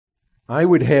I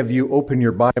would have you open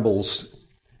your Bibles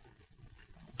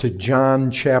to John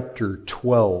chapter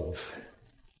 12.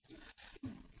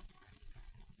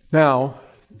 Now,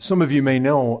 some of you may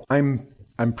know I'm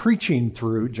preaching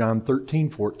through John 13,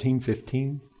 14,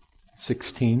 15,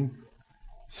 16,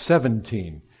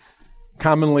 17,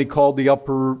 commonly called the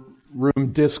Upper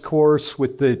Room Discourse,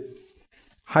 with the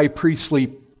high priestly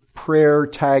prayer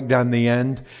tagged on the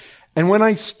end. And when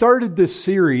I started this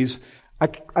series,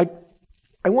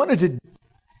 I wanted to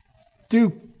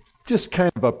do just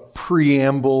kind of a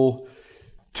preamble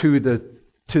to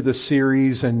the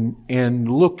series and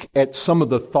look at some of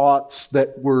the thoughts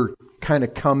that were kind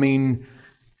of coming,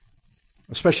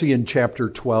 especially in chapter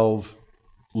 12,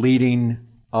 leading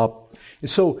up. And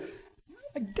so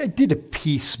I did a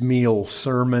piecemeal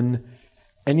sermon,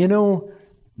 and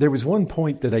there was one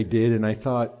point that I did, and I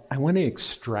thought, I want to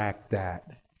extract that,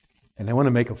 and I want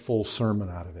to make a full sermon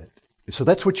out of it. So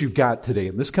that's what you've got today.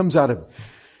 And this comes out of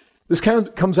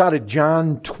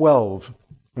John 12.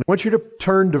 And I want you to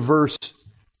turn to verse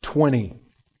 20.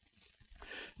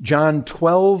 John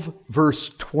 12, verse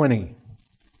 20.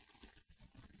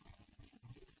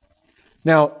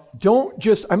 Now, I'm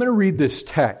going to read this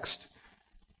text.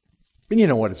 And you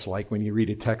know what it's like when you read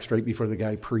a text right before the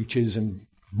guy preaches, and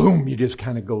boom, you just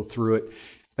kind of go through it.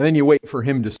 And then you wait for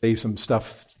him to say some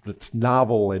stuff that's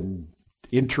novel and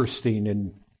interesting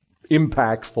and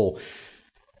impactful.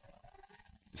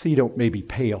 So you don't maybe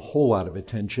pay a whole lot of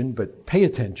attention, but pay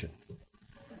attention.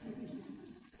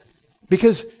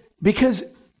 Because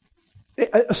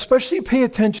especially pay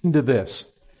attention to this.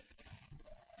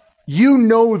 You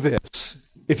know this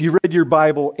if you read your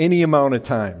Bible any amount of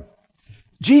time.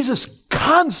 Jesus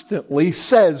constantly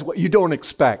says what you don't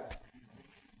expect.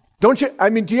 Don't you? I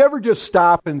mean, do you ever just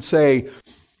stop and say,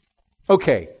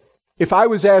 okay, if I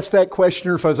was asked that question,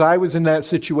 or if I was in that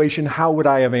situation, how would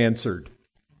I have answered?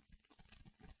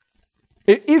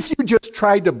 If you just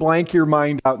tried to blank your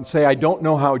mind out and say, I don't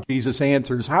know how Jesus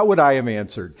answers, how would I have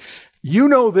answered? You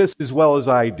know this as well as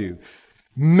I do.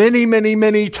 Many, many,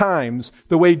 many times,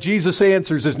 the way Jesus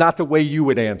answers is not the way you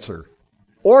would answer.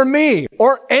 Or me,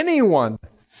 or anyone.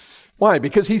 Why?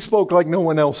 Because he spoke like no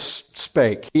one else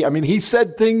spake. He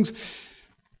said things,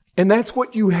 and that's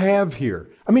what you have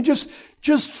here.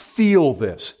 Just feel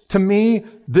this. To me,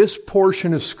 this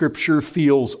portion of Scripture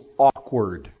feels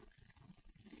awkward.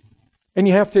 And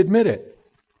you have to admit it.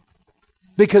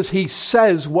 Because he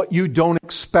says what you don't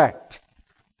expect.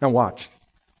 Now watch.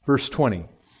 Verse 20.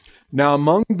 Now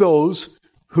among those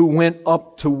who went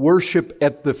up to worship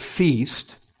at the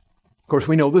feast, of course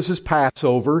we know this is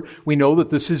Passover. We know that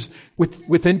this is,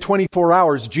 within 24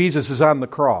 hours, Jesus is on the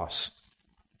cross.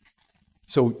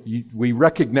 So we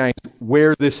recognize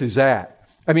where this is at.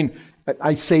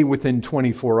 I say within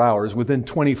 24 hours. Within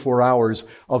 24 hours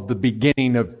of the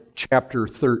beginning of chapter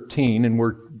 13, and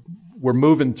we're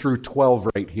moving through 12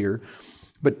 right here.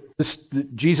 But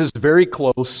Jesus is very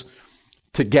close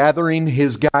to gathering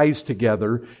his guys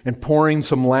together and pouring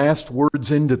some last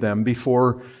words into them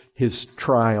before his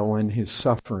trial and his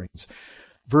sufferings.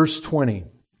 Verse 20.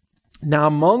 Now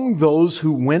among those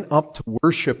who went up to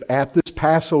worship at this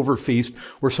Passover feast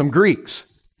were some Greeks.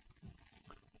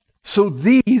 So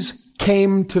these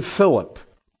came to Philip,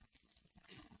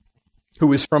 who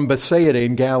was from Bethsaida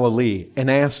in Galilee, and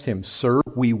asked him, Sir,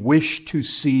 we wish to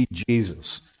see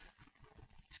Jesus.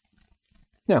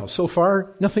 Now, so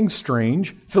far, nothing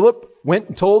strange. Philip went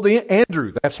and told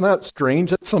Andrew. That's not strange.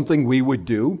 That's something we would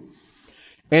do.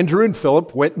 Andrew and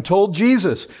Philip went and told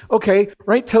Jesus. Okay,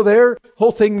 right till there,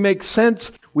 whole thing makes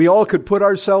sense. We all could put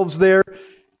ourselves there.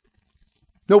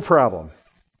 No problem.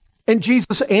 And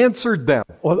Jesus answered them.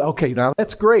 Well, okay, now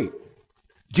that's great.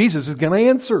 Jesus is going to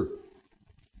answer.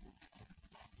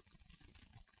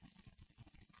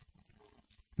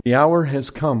 The hour has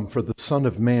come for the Son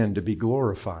of Man to be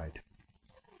glorified.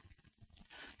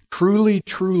 Truly,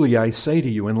 truly, I say to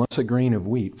you, unless a grain of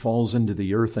wheat falls into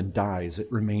the earth and dies,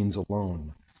 it remains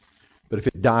alone. But if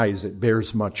it dies, it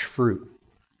bears much fruit.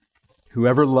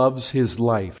 Whoever loves his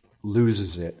life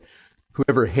loses it.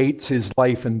 Whoever hates his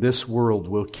life in this world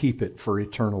will keep it for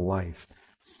eternal life.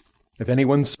 If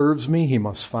anyone serves me, he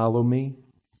must follow me.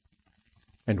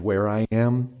 And where I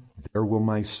am, there will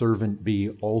my servant be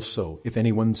also. If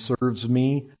anyone serves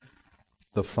me,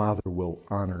 the Father will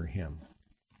honor him.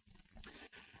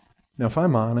 Now, if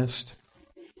I'm honest,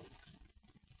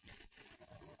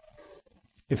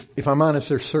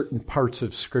 there's certain parts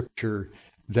of Scripture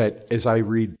that, as I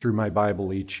read through my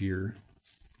Bible each year,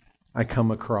 I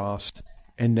come across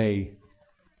and they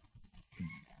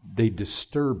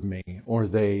disturb me, or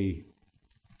they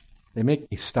make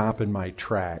me stop in my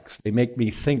tracks. They make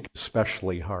me think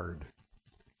especially hard.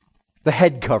 The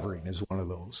head covering is one of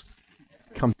those.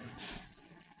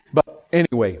 But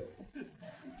anyway,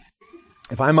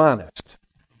 if I'm honest,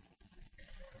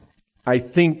 I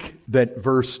think that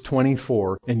verse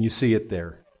 24, and you see it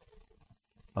there,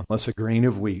 unless a grain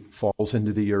of wheat falls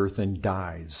into the earth and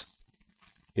dies,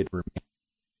 it remains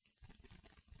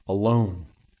alone.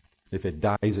 If it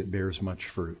dies, it bears much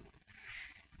fruit.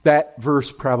 That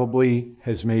verse probably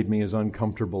has made me as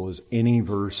uncomfortable as any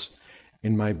verse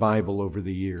in my Bible over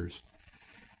the years.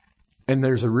 And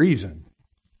there's a reason,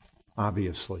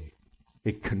 obviously.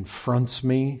 It confronts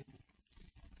me.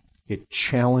 It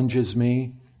challenges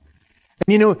me.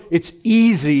 And you know, it's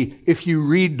easy if you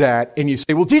read that and you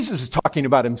say, well, Jesus is talking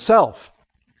about himself.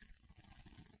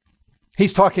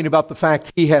 He's talking about the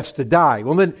fact he has to die.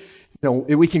 Well, then, you know,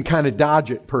 we can kind of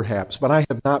dodge it perhaps, but I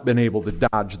have not been able to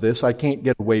dodge this. I can't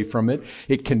get away from it.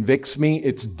 It convicts me.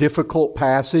 It's a difficult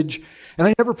passage. And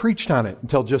I never preached on it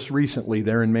until just recently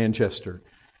there in Manchester.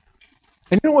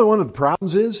 And you know what one of the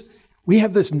problems is? We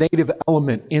have this native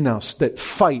element in us that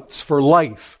fights for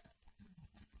life.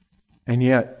 And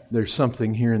yet, there's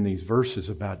something here in these verses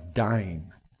about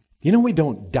dying. You know, we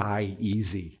don't die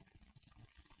easy.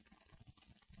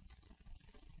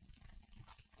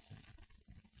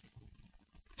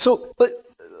 So,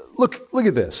 look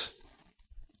at this.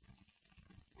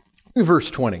 Look at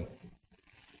verse 20.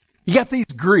 You got these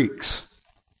Greeks.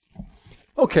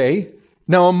 Okay,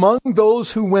 now among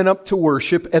those who went up to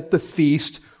worship at the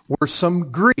feast were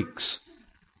some Greeks.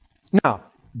 Now,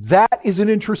 that is an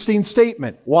interesting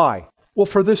statement. Why? Well,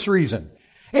 for this reason.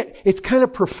 It's kind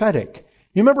of prophetic.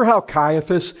 You remember how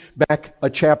Caiaphas, back a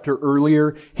chapter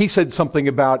earlier, he said something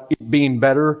about it being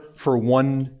better for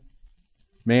one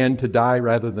man to die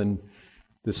rather than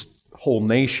this whole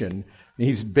nation.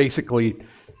 He's basically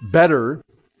better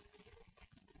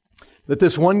that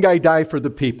this one guy die for the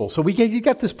people. So you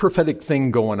got this prophetic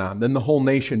thing going on, then the whole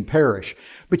nation perish.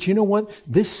 But you know what?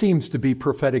 This seems to be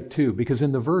prophetic too, because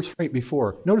in the verse right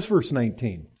before, notice verse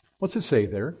 19. What's it say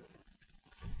there?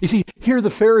 You see, here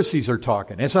the Pharisees are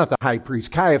talking. It's not the high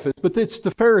priest Caiaphas, but it's the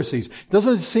Pharisees.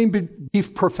 Doesn't it seem to be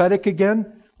prophetic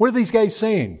again? What are these guys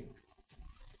saying?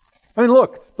 I mean,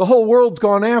 look, the whole world's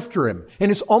gone after him. And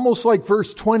it's almost like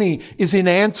verse 20 is in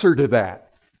answer to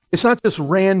that. It's not just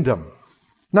random,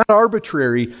 not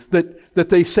arbitrary, that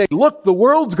they say, look, the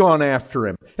world's gone after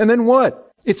him. And then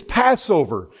what? It's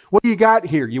Passover. What do you got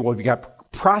here? You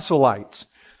got proselytes.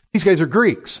 These guys are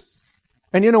Greeks.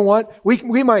 And you know what?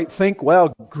 We might think,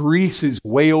 well, Greece is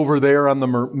way over there on the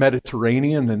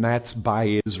Mediterranean, and that's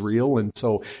by Israel, and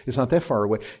so it's not that far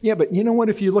away. Yeah, but you know what?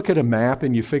 If you look at a map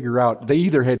and you figure out they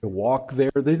either had to walk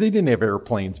there, they didn't have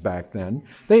airplanes back then.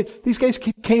 These guys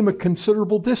came a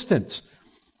considerable distance.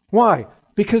 Why?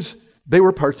 Because they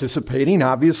were participating,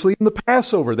 obviously, in the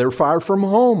Passover. They're far from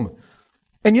home.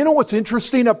 And you know what's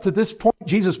interesting? Up to this point,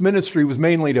 Jesus' ministry was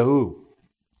mainly to who?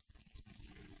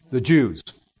 The Jews.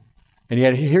 And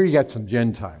yet here you got some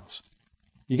Gentiles.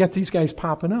 You got these guys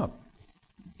popping up.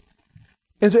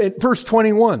 And so verse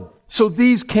 21, so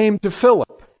these came to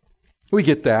Philip. We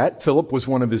get that. Philip was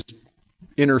one of his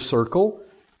inner circle.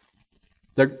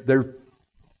 They're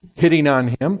hitting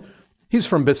on him. He's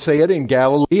from Bethsaida in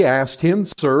Galilee, asked him,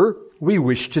 Sir, we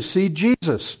wish to see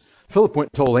Jesus. Philip went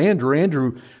and told Andrew.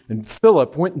 Andrew and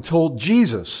Philip went and told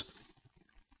Jesus.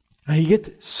 Now you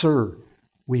get, Sir,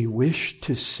 we wish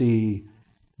to see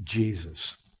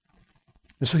Jesus.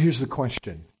 And so here's the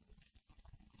question.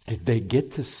 Did they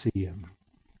get to see him?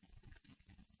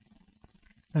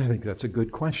 I think that's a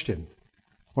good question.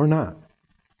 Or not.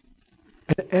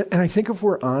 And I think if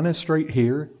we're honest right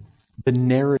here, the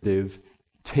narrative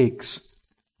takes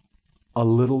a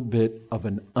little bit of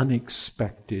an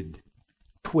unexpected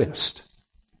twist.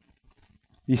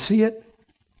 You see it?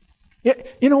 Yeah,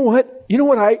 you know what? You know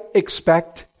what I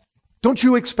expect? Don't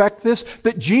you expect this?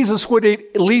 That Jesus would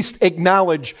at least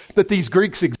acknowledge that these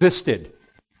Greeks existed.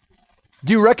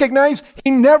 Do you recognize? He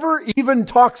never even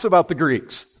talks about the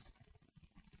Greeks.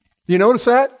 Do you notice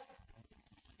that?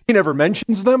 He never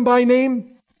mentions them by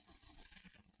name.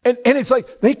 And it's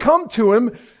like they come to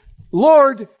him,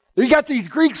 Lord, you got these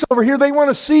Greeks over here, they want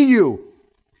to see you.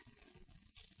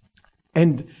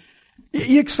 And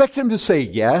you expect him to say,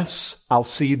 yes, I'll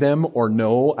see them, or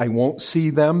no, I won't see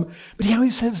them. But he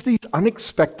always says these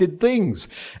unexpected things.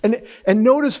 And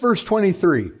notice verse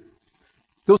 23.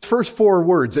 Those first four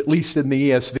words, at least in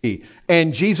the ESV.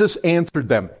 And Jesus answered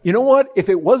them. You know what? If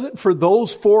it wasn't for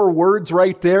those four words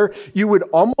right there, you would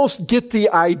almost get the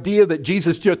idea that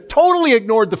Jesus just totally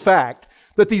ignored the fact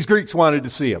that these Greeks wanted to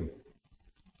see him.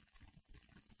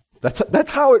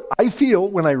 That's how I feel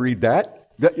when I read that.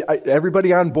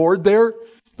 Everybody on board there?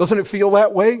 Doesn't it feel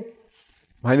that way?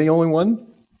 Am I the only one?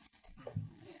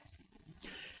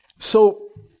 So,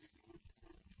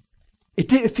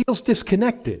 it feels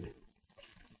disconnected.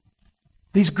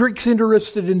 These Greeks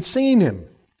interested in seeing him.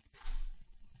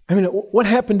 I mean, what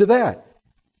happened to that?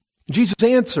 Jesus'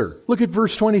 answer. Look at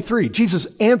verse 23. Jesus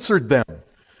answered them.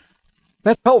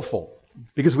 That's helpful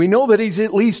because we know that he's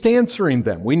at least answering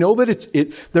them. We know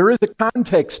that there is a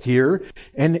context here,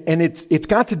 and it's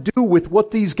got to do with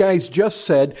what these guys just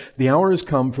said. The hour has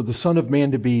come for the Son of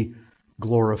Man to be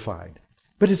glorified.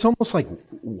 But it's almost like,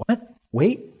 what?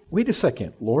 Wait a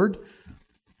second, Lord.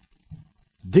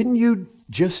 Didn't you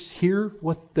just hear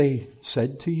what they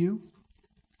said to you?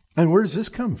 And where does this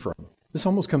come from? This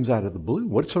almost comes out of the blue.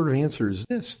 What sort of answer is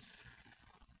this?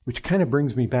 Which kind of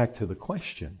brings me back to the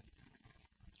question.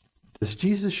 Does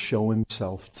Jesus show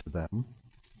himself to them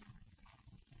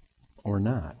or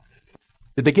not?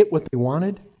 Did they get what they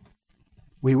wanted?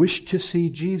 We wish to see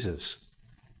Jesus.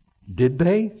 Did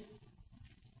they?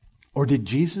 Or did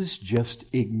Jesus just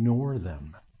ignore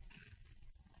them?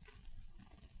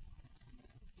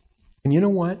 And you know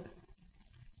what?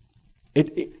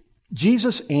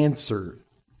 Jesus' answer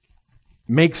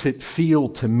makes it feel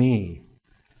to me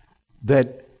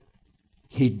that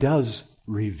he does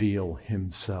reveal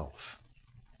himself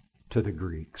to the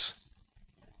Greeks.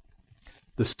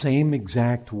 The same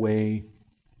exact way,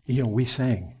 we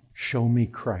sang, "Show me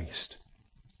Christ."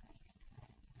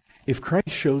 If Christ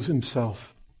shows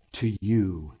himself to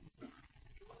you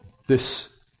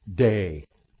this day,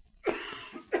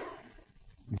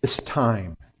 this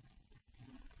time,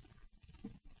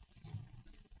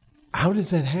 how does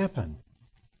that happen?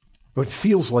 It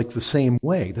feels like the same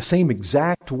way, the same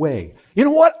exact way. You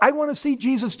know what? I want to see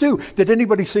Jesus too. Did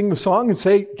anybody sing the song and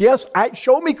say, yes,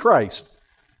 show me Christ?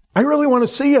 I really want to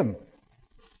see him.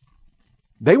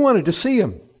 They wanted to see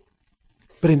him.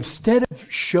 But instead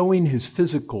of showing his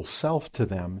physical self to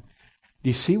them, do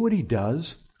you see what he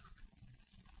does?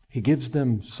 He gives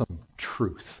them some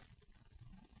truth,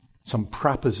 some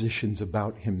propositions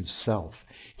about himself.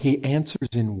 He answers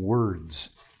in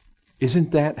words.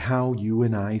 Isn't that how you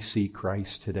and I see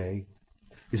Christ today?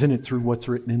 Isn't it through what's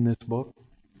written in this book?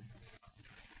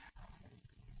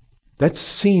 That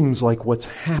seems like what's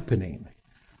happening.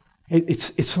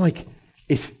 It's like,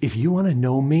 if you want to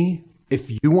know me,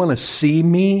 if you want to see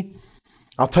me,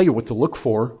 I'll tell you what to look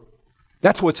for.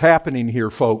 That's what's happening here,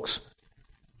 folks.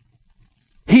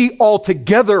 He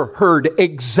altogether heard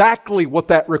exactly what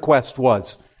that request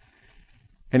was.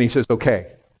 And he says,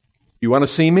 okay, you want to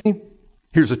see me?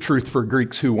 Here's a truth for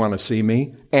Greeks who want to see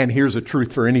me, and here's a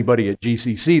truth for anybody at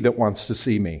GCC that wants to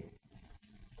see me.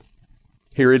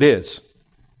 Here it is.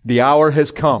 The hour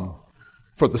has come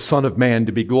for the Son of Man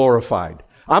to be glorified.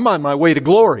 I'm on my way to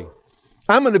glory.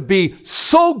 I'm going to be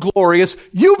so glorious,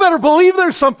 you better believe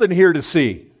there's something here to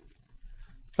see.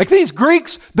 Like these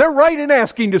Greeks, they're right in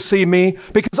asking to see me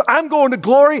because I'm going to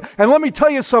glory, and let me tell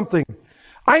you something.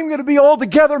 I'm going to be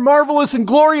altogether marvelous and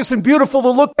glorious and beautiful to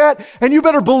look at, and you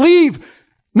better believe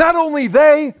not only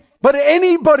they, but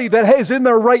anybody that is in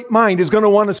their right mind is going to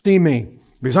want to see me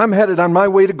because I'm headed on my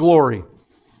way to glory.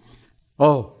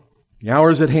 Oh, the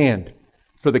hour is at hand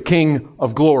for the King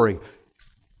of glory.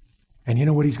 And you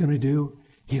know what he's going to do?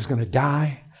 He's going to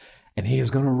die and he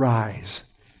is going to rise.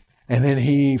 And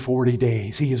then 40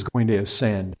 days, he is going to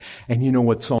ascend. And you know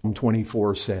what Psalm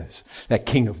 24 says? That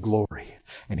King of glory.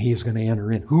 And he is going to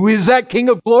enter in. Who is that King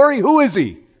of glory? Who is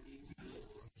he?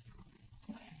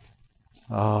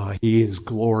 Oh, he is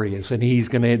glorious. And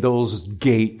those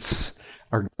gates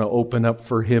are going to open up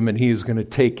for him and he is going to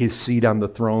take his seat on the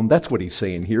throne. That's what he's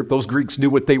saying here. If those Greeks knew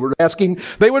what they were asking,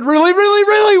 they would really, really,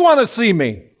 really want to see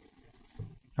me.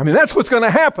 I mean, that's what's going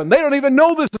to happen. They don't even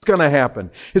know this is going to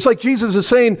happen. It's like Jesus is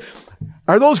saying,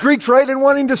 are those Greeks right in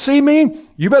wanting to see me?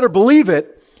 You better believe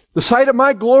it. The sight of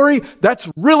my glory, that's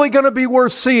really going to be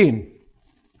worth seeing.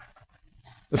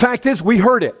 The fact is, we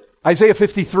heard it. Isaiah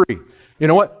 53. You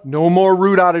know what? No more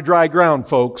root out of dry ground,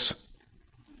 folks.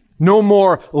 No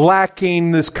more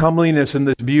lacking this comeliness and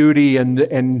this beauty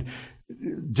and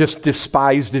just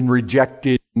despised and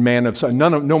rejected man of sin.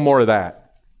 No more of that.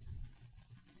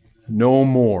 No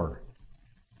more.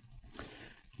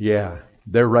 Yeah,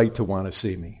 they're right to want to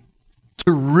see me.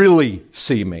 To really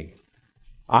see me.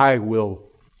 I will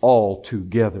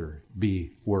altogether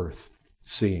be worth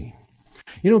seeing.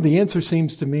 You know, the answer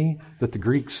seems to me that the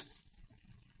Greeks,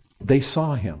 they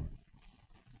saw him.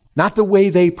 Not the way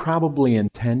they probably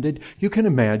intended. You can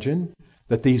imagine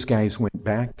that these guys went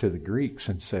back to the Greeks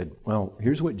and said, well,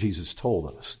 here's what Jesus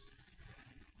told us.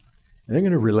 And they're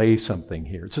going to relay something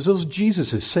here. It's as though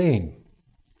Jesus is saying,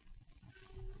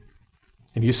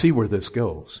 and you see where this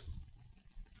goes.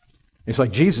 It's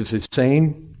like Jesus is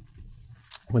saying,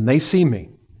 when they see me,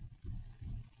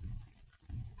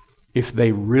 if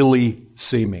they really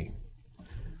see me,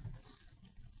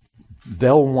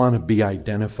 they'll want to be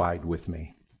identified with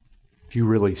me, if you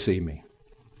really see me.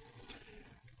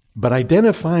 But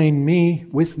identifying me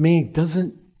with me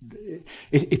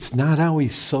it's not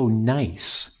always so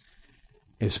nice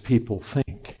as people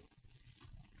think.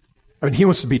 I mean, he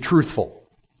wants to be truthful.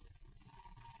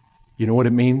 You know what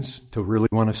it means to really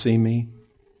want to see me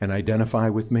and identify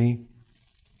with me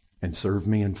and serve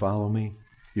me and follow me?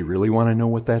 You really want to know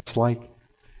what that's like?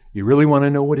 You really want to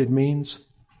know what it means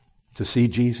to see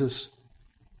Jesus?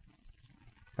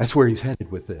 That's where he's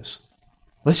headed with this.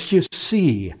 Let's just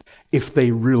see if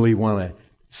they really want to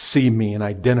see me and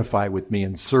identify with me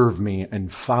and serve me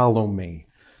and follow me.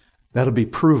 That'll be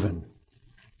proven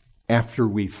after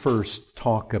we first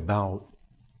talk about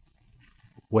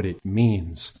what it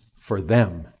means for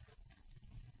them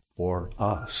or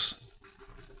us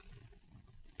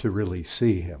to really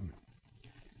see him.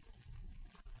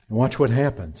 And watch what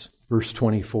happens. Verse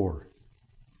 24.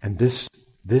 And this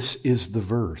is the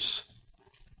verse.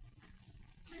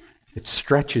 It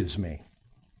stretches me.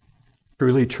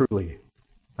 Truly, truly,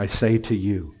 I say to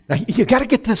you. Now, you got to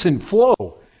get this in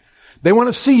flow. They want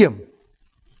to see him.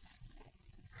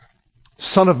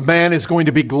 Son of Man is going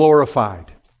to be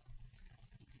glorified.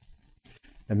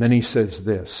 And then he says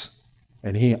this,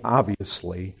 and he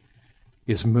obviously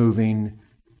is moving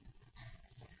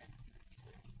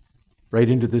right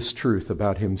into this truth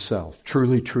about himself.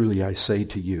 Truly, truly, I say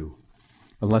to you,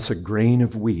 unless a grain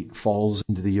of wheat falls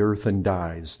into the earth and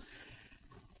dies,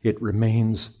 it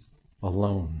remains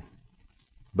alone.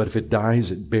 But if it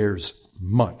dies, it bears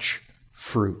much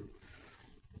fruit.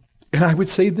 And I would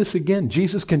say this again.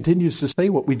 Jesus continues to say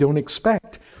what we don't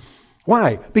expect.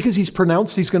 Why? Because he's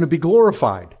pronounced he's going to be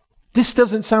glorified. This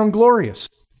doesn't sound glorious.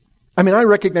 I mean, I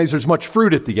recognize there's much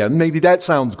fruit at the end. Maybe that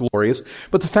sounds glorious.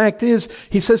 But the fact is,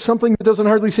 he says something that doesn't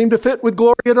hardly seem to fit with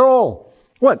glory at all.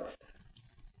 What?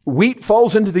 Wheat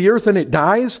falls into the earth and it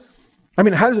dies? I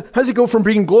mean, how does it go from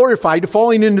being glorified to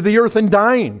falling into the earth and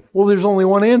dying? Well, there's only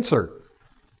one answer.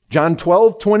 John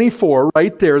 12:24,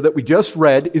 right there that we just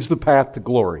read, is the path to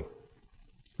glory.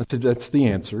 That's the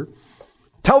answer.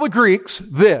 Tell the Greeks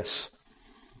this.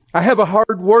 I have a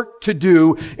hard work to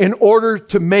do in order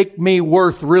to make me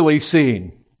worth really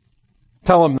seeing.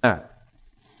 Tell them that.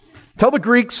 Tell the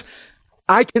Greeks,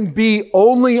 I can be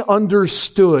only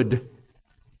understood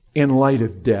in light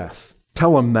of death.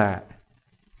 Tell them that.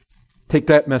 Take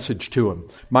that message to them.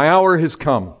 My hour has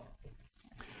come.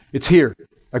 It's here.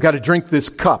 I've got to drink this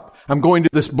cup. I'm going to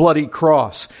this bloody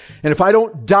cross. And if I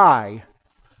don't die,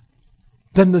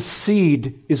 then the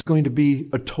seed is going to be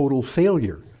a total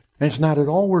failure. And it's not at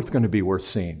all going to be worth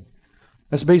seeing.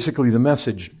 That's basically the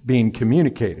message being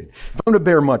communicated. If I'm going to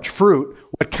bear much fruit,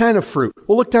 what kind of fruit?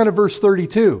 Well, look down at verse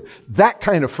 32. That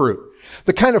kind of fruit.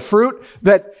 The kind of fruit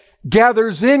that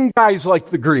gathers in guys like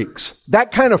the Greeks.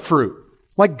 That kind of fruit.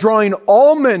 Like drawing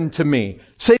all men to me.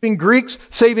 Saving Greeks,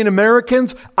 saving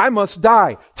Americans, I must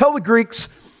die. Tell the Greeks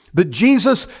the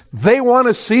Jesus they want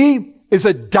to see is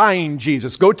a dying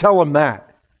Jesus. Go tell them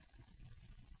that.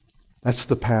 That's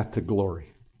the path to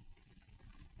glory.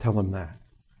 Tell them that.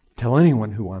 Tell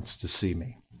anyone who wants to see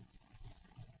me.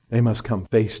 They must come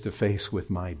face to face with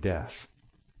my death.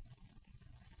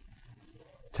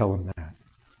 Tell them that.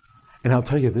 And I'll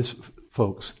tell you this,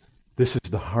 folks. This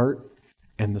is the heart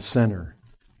and the center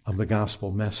of the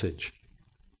gospel message.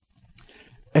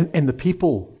 And the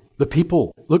people,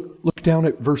 look down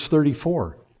at verse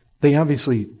 34. They're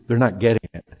not getting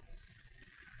it.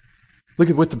 Look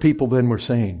at what the people then were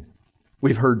saying.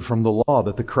 We've heard from the law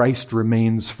that the Christ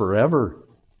remains forever.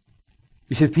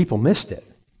 You see, the people missed it.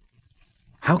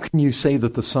 How can you say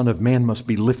that the Son of Man must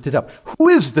be lifted up? Who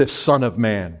is this Son of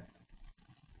Man?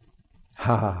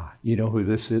 You know who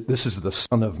this is? This is the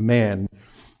Son of Man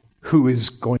who is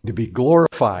going to be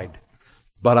glorified.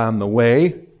 But on the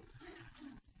way,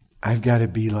 I've got to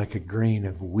be like a grain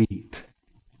of wheat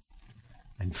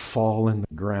and fall in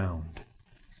the ground.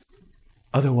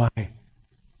 Otherwise,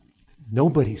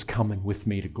 nobody's coming with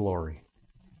me to glory.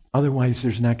 Otherwise,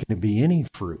 there's not going to be any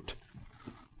fruit.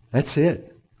 That's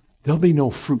it. There'll be no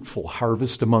fruitful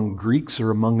harvest among Greeks or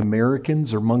among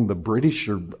Americans or among the British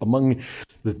or among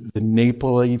the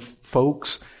Nepali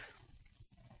folks.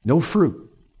 No fruit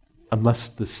unless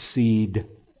the seed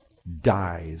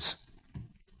dies.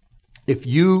 If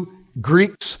you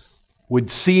Greeks would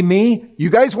see me, you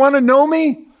guys want to know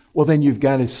me? Well, then you've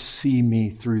got to see me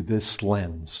through this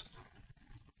lens.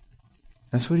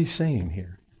 That's what he's saying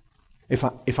here.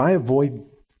 If I avoid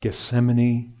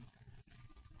Gethsemane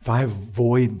if I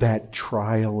avoid that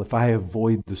trial, if I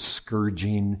avoid the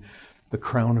scourging, the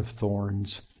crown of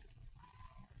thorns,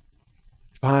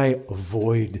 if I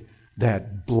avoid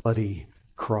that bloody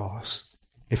cross,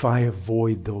 if I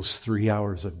avoid those 3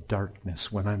 hours of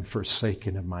darkness when I'm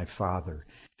forsaken of my Father,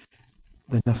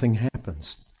 then nothing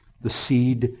happens. The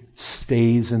seed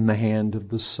stays in the hand of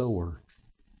the sower.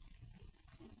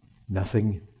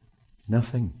 Nothing,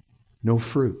 no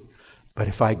fruit. But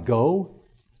if I go,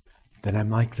 then I'm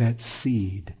like that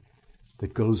seed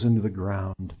that goes into the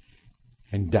ground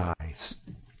and dies.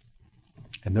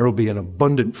 And there will be an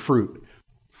abundant fruit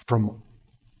from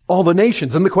all the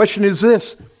nations. And the question is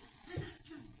this: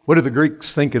 what do the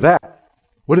Greeks think of that?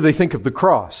 What do they think of the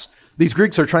cross? These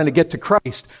Greeks are trying to get to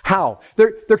Christ. How?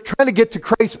 They're trying to get to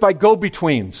Christ by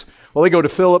go-betweens. Well, they go to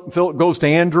Philip, and Philip goes to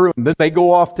Andrew, and then they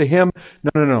go off to him.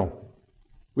 No.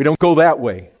 We don't go that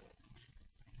way.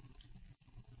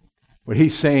 What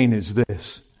he's saying is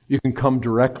this: you can come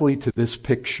directly to this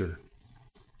picture.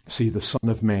 See the Son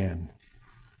of Man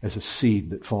as a seed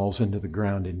that falls into the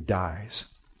ground and dies.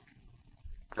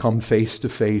 Come face to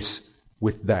face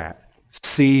with that.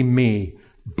 See me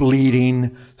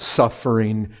bleeding,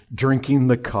 suffering, drinking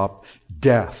the cup,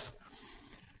 death.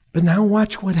 But now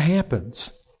watch what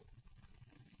happens.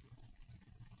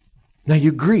 Now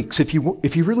you Greeks, if you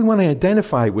really want to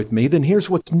identify with me, then here's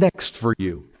what's next for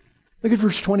you. Look at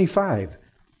verse 25.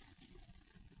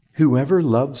 Whoever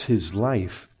loves his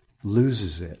life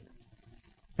loses it,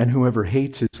 and whoever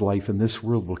hates his life in this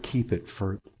world will keep it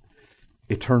for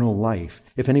eternal life.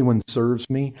 If anyone serves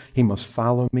me, he must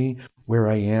follow me. Where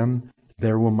I am,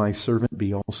 there will my servant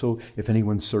be also. If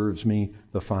anyone serves me,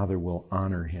 the Father will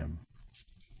honor him.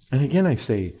 And again I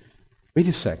say, wait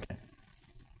a second.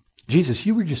 Jesus,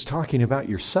 you were just talking about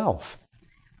yourself.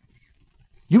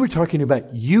 You were talking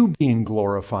about you being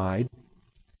glorified,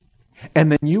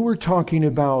 and then you were talking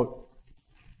about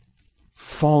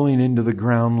falling into the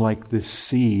ground like this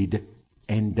seed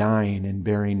and dying and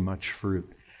bearing much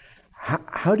fruit.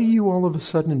 How do you all of a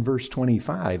sudden in verse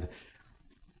 25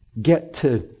 get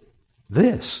to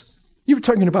this? You were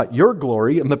talking about your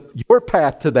glory and your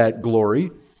path to that glory,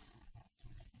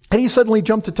 and you suddenly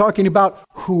jump to talking about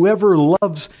whoever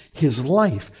loves his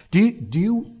life.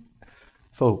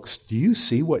 Folks, do you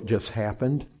see what just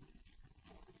happened?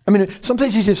 I mean,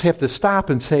 sometimes you just have to stop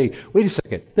and say, wait a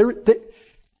second,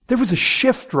 there was a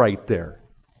shift right there.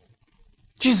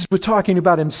 Jesus was talking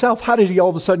about himself. How did he all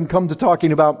of a sudden come to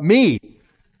talking about me?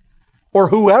 Or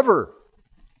whoever?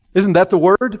 Isn't that the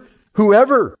word?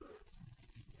 Whoever.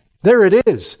 There it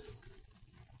is.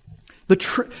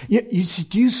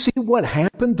 Do you see what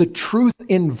happened? The truth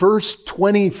in verse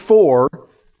 24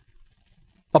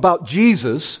 about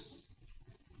Jesus,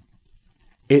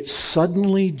 it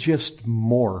suddenly just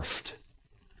morphed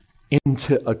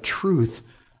into a truth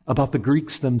about the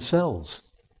Greeks themselves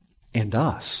and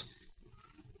us.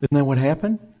 Isn't that what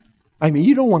happened? I mean,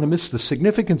 you don't want to miss the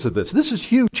significance of this. This is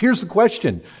huge. Here's the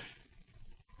question.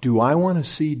 Do I want to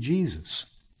see Jesus?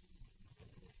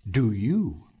 Do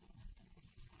you?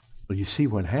 Well, you see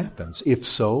what happens. If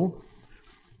so,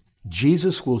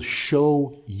 Jesus will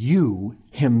show you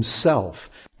himself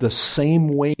the same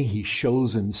way he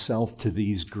shows himself to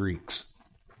these Greeks,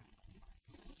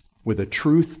 with a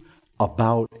truth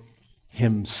about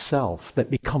himself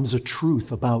that becomes a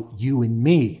truth about you and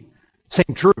me.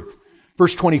 Same truth.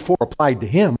 Verse 24 applied to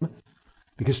him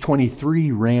because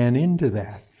 23 ran into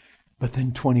that. But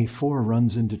then 24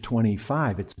 runs into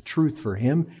 25. It's a truth for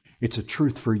him. It's a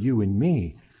truth for you and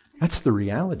me. That's the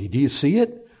reality. Do you see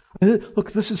it?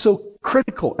 Look, this is so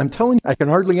critical. I'm telling you, I can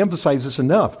hardly emphasize this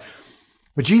enough.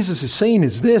 What Jesus is saying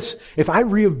is this: if I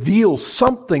reveal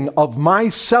something of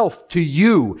myself to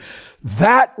you,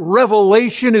 that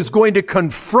revelation is going to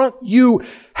confront you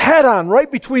head on,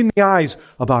 right between the eyes,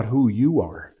 about who you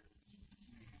are.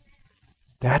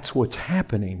 That's what's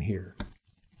happening here.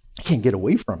 You can't get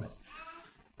away from it.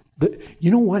 You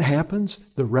know what happens?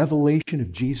 The revelation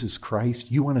of Jesus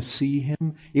Christ, you want to see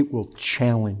him, it will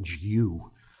challenge you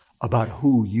about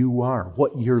who you are,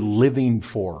 what you're living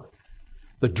for,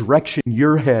 the direction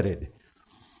you're headed.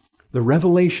 The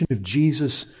revelation of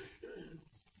Jesus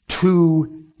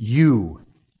to you,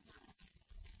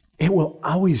 it will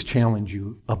always challenge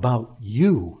you about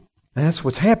you. And that's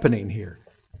what's happening here.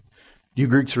 Do you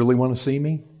Greeks really want to see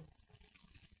me?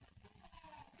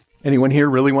 Anyone here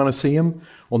really want to see him?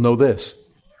 Well, know this.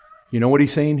 You know what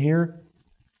he's saying here?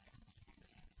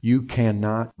 You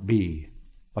cannot be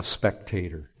a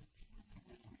spectator.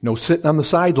 No sitting on the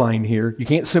sideline here. You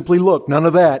can't simply look. None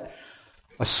of that.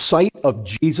 A sight of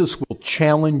Jesus will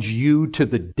challenge you to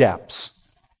the depths.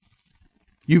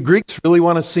 You Greeks really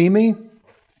want to see me?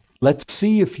 Let's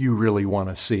see if you really want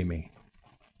to see me.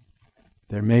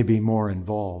 There may be more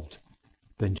involved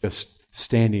than just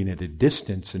standing at a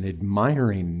distance and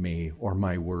admiring me or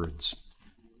my words.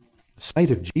 The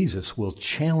sight of Jesus will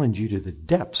challenge you to the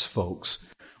depths, folks.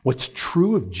 What's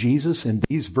true of Jesus in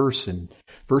these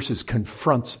verses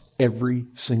confronts every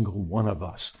single one of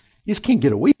us. You just can't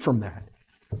get away from that.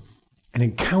 An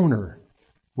encounter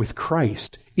with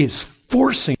Christ is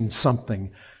forcing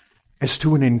something as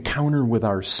to an encounter with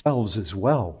ourselves as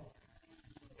well.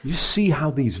 You see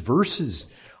how these verses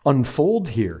unfold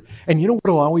here. And you know what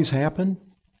will always happen?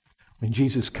 When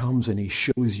Jesus comes and he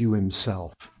shows you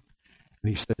himself.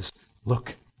 And he says,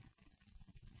 look,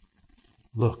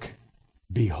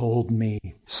 behold me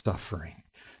suffering.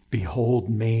 Behold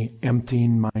me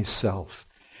emptying myself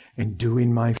and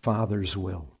doing my Father's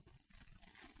will.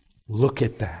 Look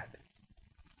at that.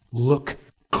 Look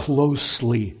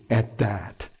closely at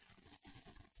that.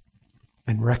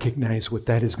 And recognize what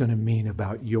that is going to mean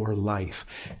about your life.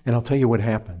 And I'll tell you what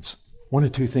happens. One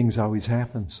of two things always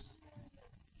happens.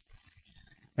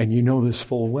 And you know this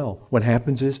full well. What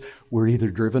happens is we're either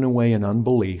driven away in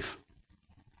unbelief.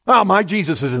 Oh, my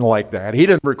Jesus isn't like that. He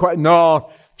didn't require...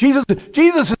 No, Jesus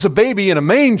is a baby in a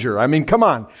manger. I mean, come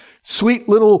on. Sweet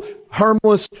little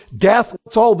harmless death.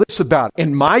 What's all this about?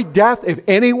 And my death, if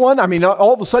anyone, I mean,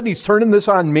 all of a sudden he's turning this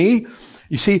on me.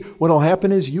 You see, what will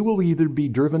happen is you will either be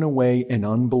driven away in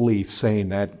unbelief, saying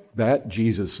that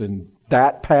Jesus in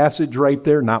that passage right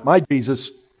there, not my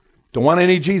Jesus. Don't want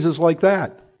any Jesus like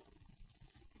that.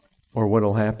 Or what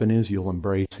will happen is you'll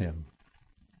embrace him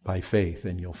by faith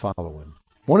and you'll follow him.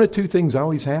 One of two things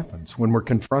always happens when we're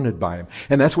confronted by him.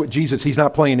 And that's what Jesus, he's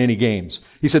not playing any games.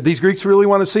 He said, these Greeks really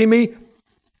want to see me?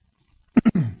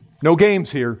 No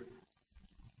games here.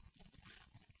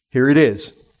 Here it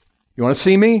is. You want to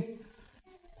see me?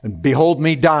 And behold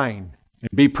me dying. And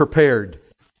be prepared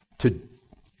to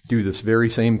do this very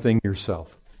same thing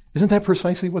yourself. Isn't that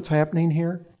precisely what's happening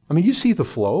here? I mean, you see the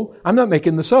flow. I'm not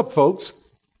making this up, folks.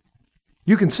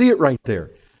 You can see it right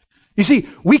there. You see,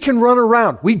 we can run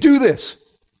around. We do this.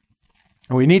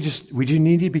 And we just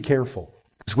need to be careful.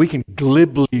 Because we can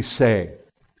glibly say,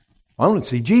 I want to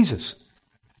see Jesus.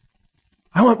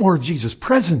 I want more of Jesus'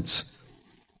 presence.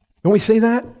 Don't we say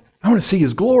that? I want to see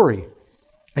his glory.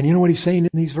 And you know what he's saying in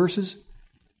these verses?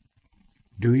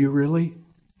 Do you really?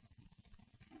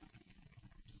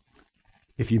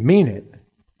 If you mean it,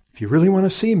 if you really want to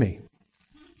see me,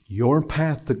 your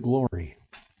path to glory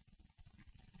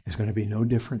is going to be no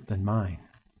different than mine.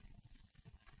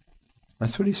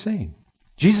 That's what he's saying.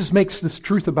 Jesus makes this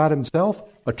truth about himself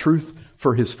a truth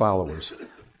for his followers.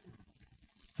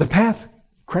 The path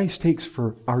Christ takes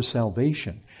for our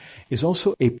salvation is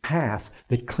also a path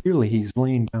that clearly he's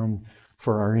laying down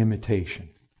for our imitation.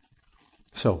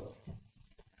 So,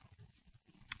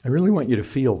 I really want you to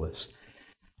feel this.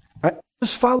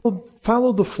 Just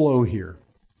follow the flow here.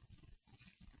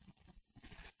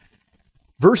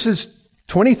 Verses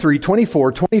 23,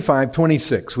 24, 25,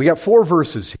 26. We got 4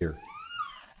 verses here.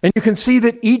 And you can see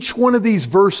that each one of these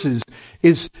verses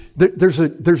is, there's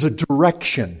a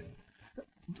direction.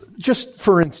 Just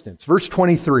for instance, verse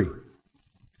 23.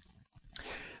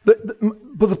 But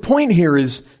the point here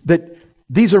is that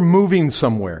these are moving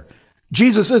somewhere.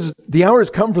 Jesus says, the hour has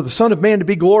come for the Son of Man to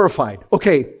be glorified.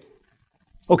 Okay.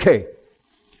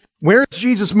 Where is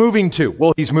Jesus moving to?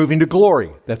 Well, he's moving to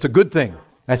glory. That's a good thing.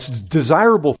 That's a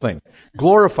desirable thing.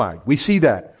 Glorified. We see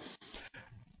that.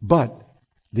 But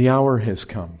the hour has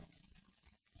come.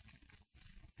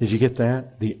 Did you get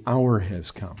that? The hour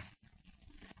has come.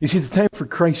 You see, the time for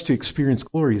Christ to experience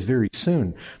glory is very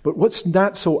soon. But what's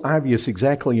not so obvious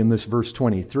exactly in this verse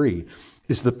 23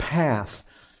 is the path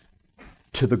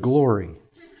to the glory.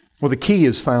 Well, the key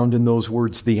is found in those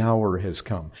words, the hour has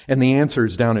come. And the answer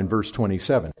is down in verse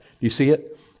 27. Do you see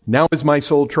it? Now is my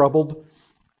soul troubled.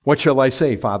 What shall I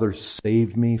say? Father,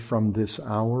 save me from this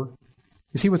hour.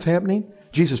 You see what's happening?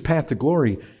 Jesus' path to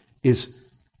glory is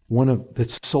one of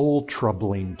that's soul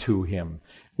troubling to him.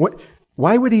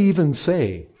 Why would he even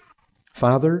say,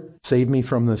 Father, save me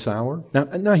from this hour?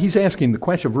 Now he's asking the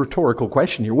question, a rhetorical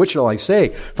question here. What shall I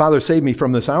say? Father, save me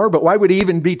from this hour? But why would he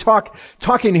even be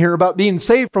talking here about being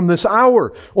saved from this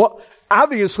hour? Well,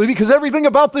 obviously, because everything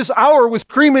about this hour was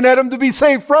screaming at him to be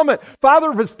saved from it.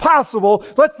 Father, if it's possible,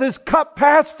 let this cup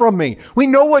pass from me. We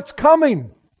know what's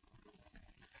coming.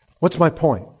 What's my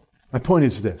point? My point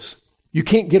is this. You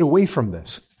can't get away from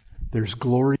this. There's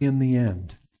glory in the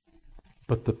end.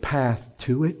 But the path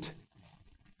to it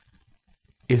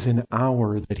is an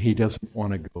hour that he doesn't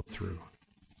want to go through.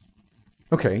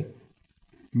 Okay.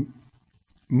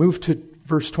 Move to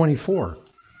verse 24.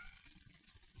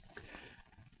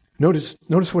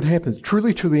 Notice what happens.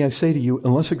 Truly, truly, I say to you,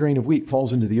 unless a grain of wheat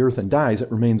falls into the earth and dies,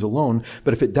 it remains alone.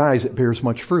 But if it dies, it bears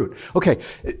much fruit. Okay,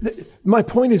 my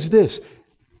point is this.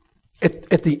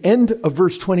 At the end of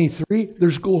verse 23,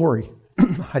 there's glory.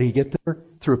 How do you get there?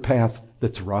 Through a path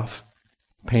that's rough,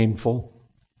 painful.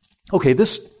 Okay,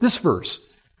 this verse.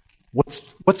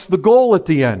 What's the goal at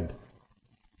the end?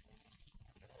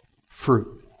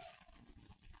 Fruit.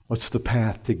 What's the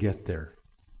path to get there?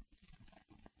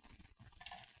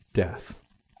 Death.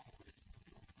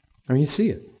 I mean, you see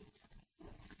it.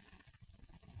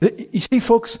 You see,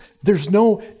 folks,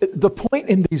 the point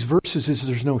in these verses is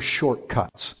there's no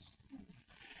shortcuts.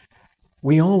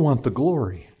 We all want the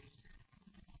glory.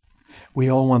 We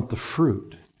all want the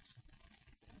fruit.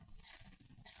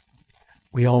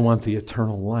 We all want the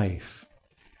eternal life.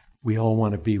 We all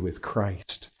want to be with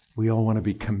Christ. We all want to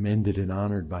be commended and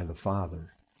honored by the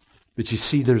Father. But you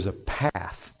see, there's a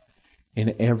path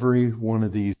in every one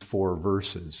of these 4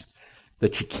 verses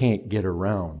that you can't get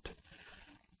around.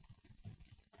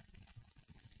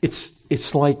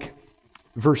 It's like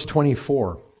verse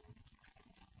 24.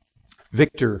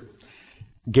 Victor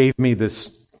gave me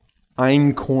this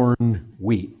einkorn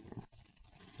wheat.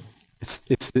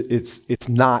 It's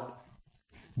not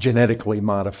genetically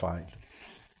modified.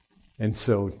 And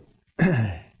so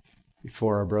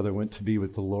before our brother went to be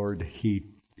with the Lord, he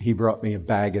brought me a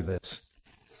bag of this.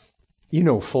 You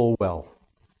know full well,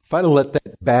 if I'd have let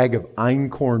that bag of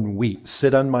einkorn wheat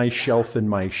sit on my shelf in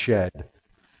my shed,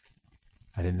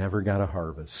 I'd have never got a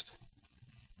harvest.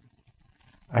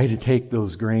 I had to take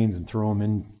those grains and throw them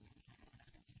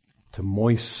into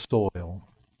moist soil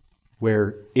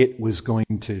where it was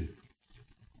going to,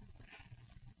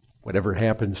 whatever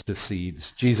happens to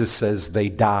seeds, Jesus says they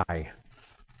die.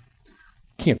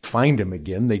 Can't find them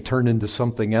again. They turn into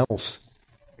something else.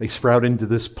 They sprout into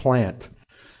this plant.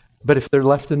 But if they're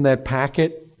left in that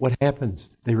packet, what happens?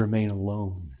 They remain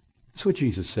alone. That's what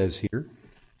Jesus says here.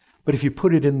 But if you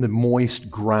put it in the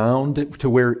moist ground to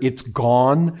where it's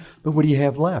gone, then what do you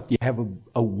have left? You have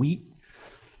a wheat,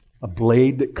 a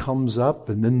blade that comes up,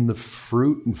 and then the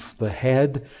fruit and the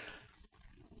head.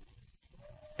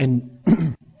 And,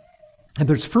 and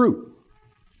there's fruit.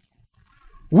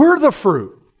 We're the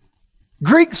fruit.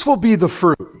 Greeks will be the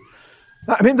fruit.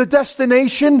 I mean, the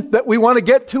destination that we want to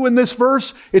get to in this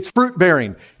verse, it's fruit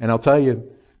bearing. And I'll tell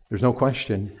you, there's no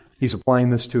question, he's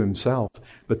applying this to himself.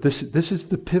 But this is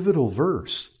the pivotal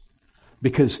verse.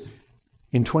 Because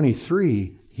in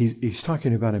 23, he's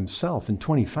talking about himself. In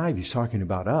 25, he's talking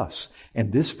about us.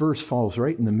 And this verse falls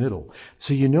right in the middle.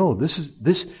 So you know,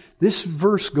 this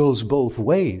verse goes both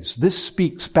ways. This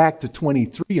speaks back to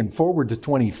 23 and forward to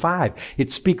 25.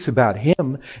 It speaks about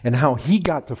him and how he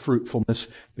got to fruitfulness.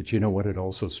 But you know what? It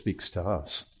also speaks to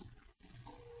us.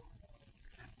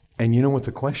 And you know what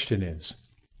the question is?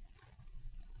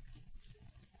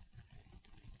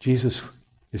 Jesus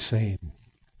is saying,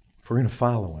 if we're going to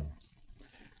follow him,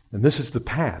 and this is the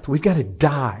path, we've got to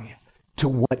die to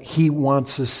what he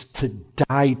wants us to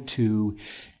die to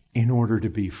in order to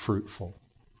be fruitful.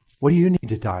 What do you need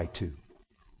to die to?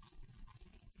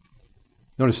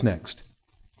 Notice next,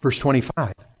 verse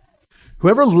 25.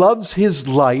 Whoever loves his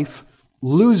life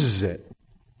loses it.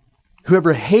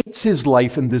 Whoever hates his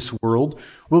life in this world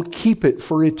will keep it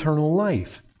for eternal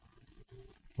life.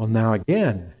 Well, now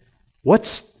again,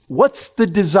 what's the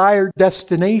desired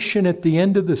destination at the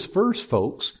end of this verse,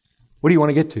 folks? What do you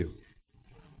want to get to?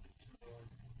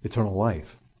 Eternal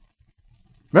life.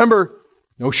 Remember,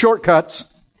 no shortcuts.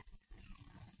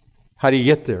 How do you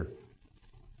get there?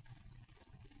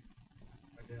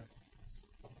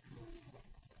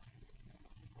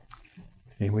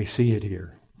 And we see it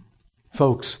here.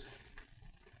 Folks,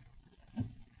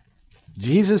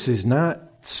 Jesus is not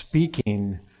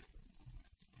speaking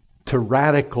to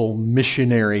radical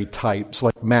missionary types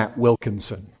like Matt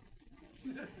Wilkinson.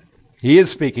 He is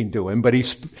speaking to him, but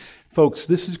folks,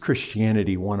 this is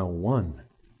Christianity 101.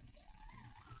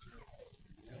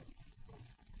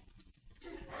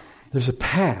 There's a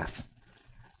path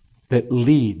that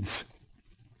leads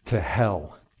to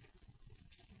hell.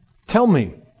 Tell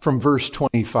me from verse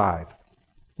 25,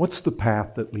 what's the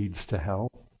path that leads to hell?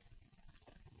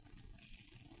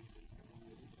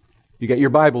 You got your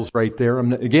Bibles right there.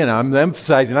 I'm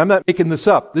emphasizing, I'm not making this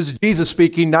up. This is Jesus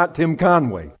speaking, not Tim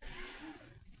Conway.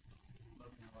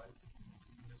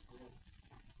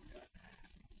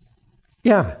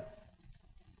 Yeah.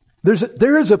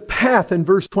 There is a path in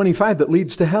verse 25 that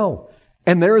leads to hell.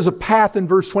 And there is a path in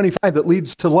verse 25 that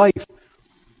leads to life.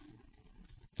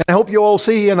 And I hope you all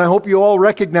see, and I hope you all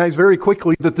recognize very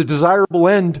quickly that the desirable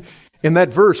end in that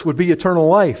verse would be eternal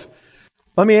life.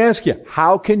 Let me ask you,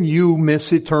 how can you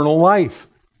miss eternal life?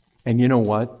 And you know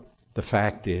what? The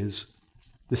fact is,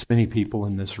 this many people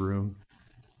in this room,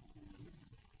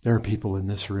 there are people in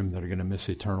this room that are going to miss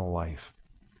eternal life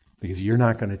because you're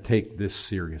not going to take this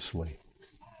seriously.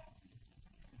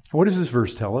 What does this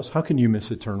verse tell us? How can you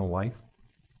miss eternal life?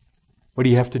 What do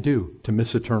you have to do to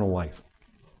miss eternal life?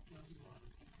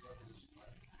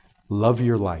 Love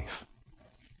your life.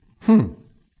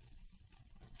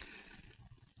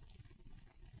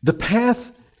 The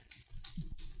path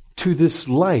to this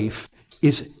life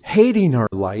is hating our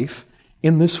life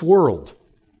in this world.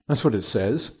 That's what it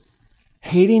says.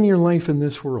 Hating your life in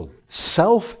this world.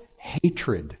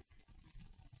 Self-hatred.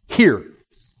 Here.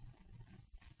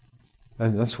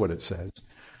 And that's what it says.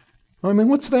 I mean,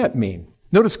 what's that mean?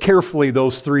 Notice carefully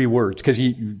those three words, because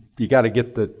you got to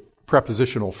get the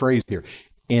prepositional phrase here.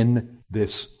 In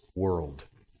this world.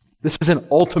 This is an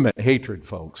ultimate hatred,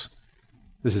 folks.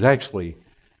 This is actually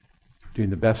doing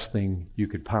the best thing you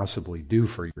could possibly do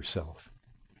for yourself.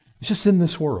 It's just in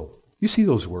this world. You see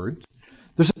those words.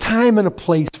 There's a time and a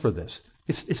place for this.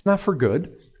 It's not for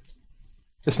good.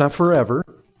 It's not forever.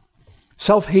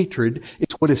 Self-hatred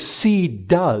is what a seed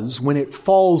does when it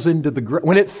falls into the ground,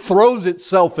 when it throws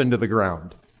itself into the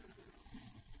ground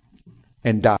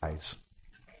and dies.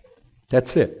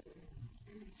 That's it.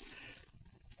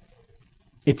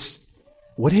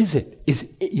 What is it?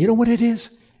 You know what it is?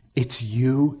 It's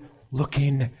you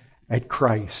looking at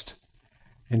Christ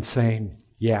and saying,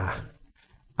 yeah,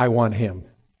 I want him.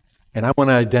 And I want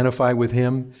to identify with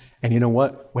him. And you know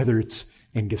what? Whether it's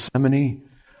in Gethsemane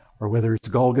or whether it's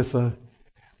Golgotha,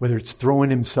 whether it's throwing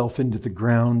himself into the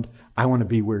ground, I want to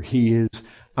be where he is.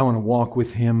 I want to walk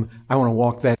with him. I want to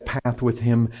walk that path with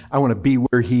him. I want to be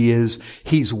where he is.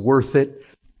 He's worth it.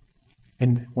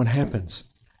 And what happens?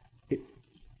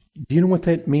 Do you know what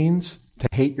that means, to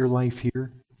hate your life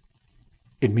here?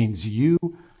 It means you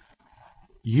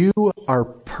are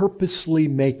purposely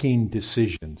making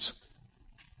decisions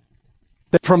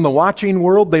that from the watching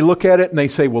world, they look at it and they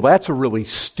say, well, that's a really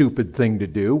stupid thing to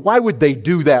do. Why would they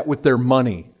do that with their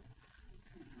money?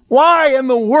 Why in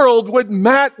the world would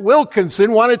Matt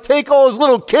Wilkinson want to take all his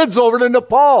little kids over to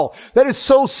Nepal? That is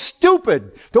so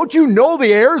stupid. Don't you know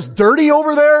the air's dirty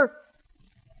over there?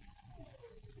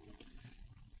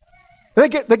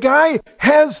 The guy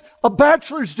has a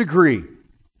bachelor's degree.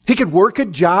 He could work a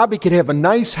job. He could have a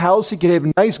nice house. He could have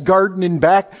a nice garden in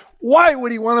back. Why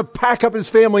would he want to pack up his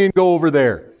family and go over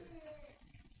there?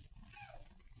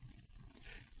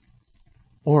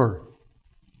 Or,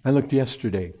 I looked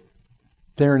yesterday,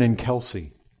 Theron and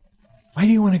Kelsey. Why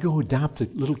do you want to go adopt a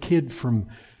little kid from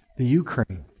the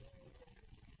Ukraine?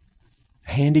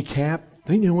 Handicap?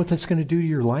 Don't you know what that's going to do to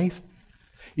your life?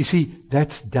 You see,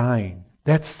 that's dying.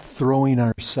 That's throwing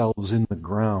ourselves in the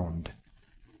ground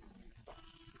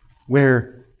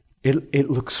where it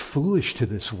looks foolish to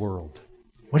this world.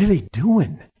 What are they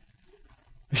doing?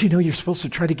 You know, you're supposed to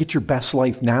try to get your best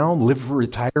life now, live for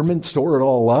retirement, store it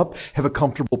all up, have a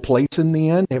comfortable place in the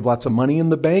end, have lots of money in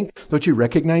the bank. Don't you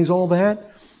recognize all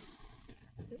that?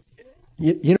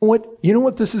 You know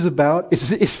what this is about?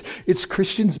 It's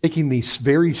Christians making these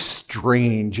very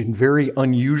strange and very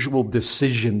unusual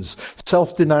decisions,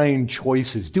 self-denying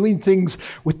choices, doing things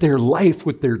with their life,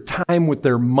 with their time, with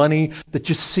their money that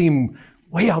just seem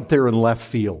way out there in left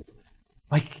field.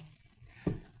 Like,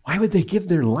 why would they give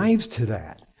their lives to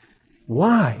that?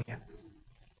 Why?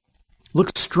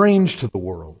 Looks strange to the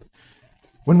world.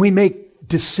 When we make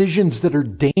decisions that are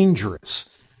dangerous,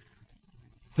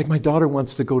 like my daughter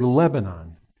wants to go to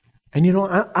Lebanon. And you know,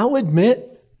 I'll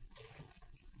admit,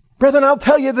 brethren, I'll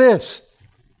tell you this.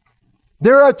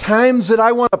 There are times that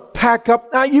I want to pack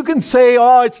up. Now you can say,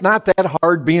 oh, it's not that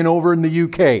hard being over in the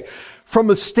UK. From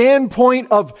a standpoint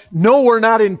of, no, we're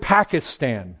not in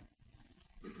Pakistan.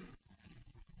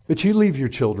 But you leave your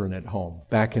children at home,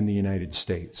 back in the United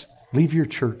States. Leave your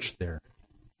church there.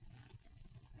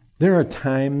 There are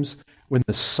times when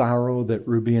the sorrow that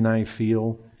Ruby and I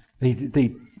feel,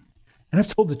 and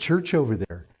I've told the church over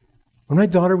there, when my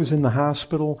daughter was in the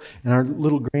hospital and our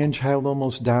little grandchild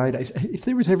almost died, I said, if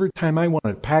there was ever a time I wanted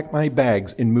to pack my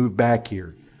bags and move back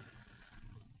here,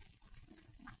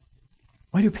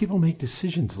 why do people make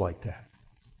decisions like that?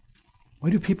 Why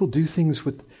do people do things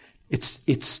with,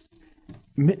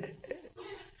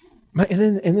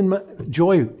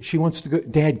 Joy, she wants to go,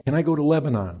 Dad, can I go to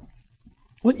Lebanon?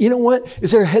 Well, you know what? Is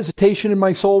there a hesitation in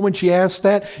my soul when she asked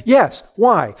that? Yes.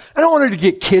 Why? I don't want her to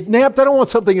get kidnapped. I don't want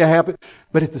something to happen.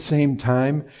 But at the same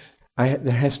time,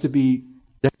 there has to be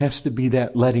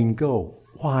that letting go.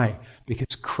 Why?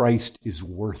 Because Christ is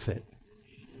worth it.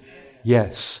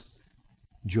 Yes,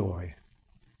 Joy,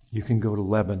 you can go to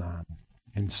Lebanon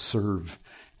and serve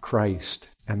Christ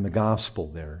and the gospel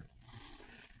there.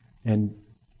 And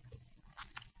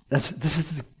this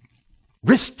is the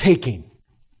risk-taking.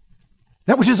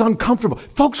 That which is uncomfortable.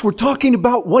 Folks, we're talking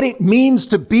about what it means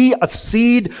to be a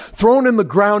seed thrown in the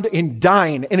ground and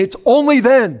dying. And it's only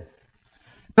then.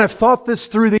 And I've thought this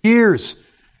through the years.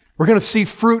 We're going to see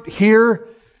fruit here.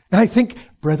 And I think,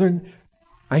 brethren,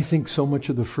 I think so much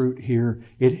of the fruit here,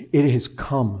 it has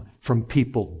come from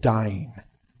people dying.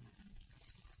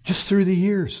 Just through the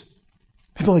years.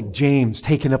 People like James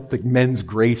taking up the men's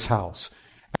grace house.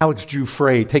 Alex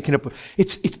Giuffre taking up...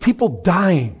 It's people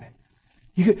dying.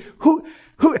 You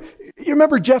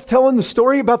remember Jeff telling the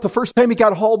story about the first time he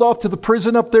got hauled off to the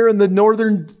prison up there in the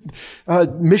northern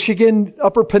Michigan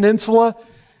Upper Peninsula?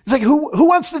 It's like, who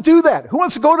wants to do that? Who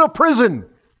wants to go to a prison?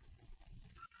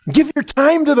 Give your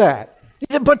time to that.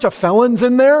 There's a bunch of felons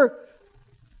in there.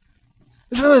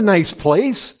 It's not a nice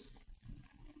place.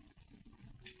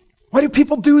 Why do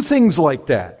people do things like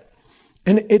that?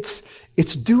 And it's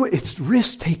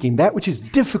risk-taking, that which is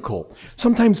difficult,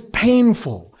 sometimes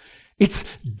painful. It's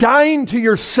dying to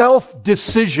your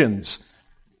self-decisions.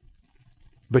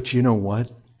 But you know what?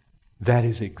 That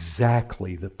is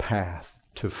exactly the path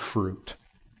to fruit.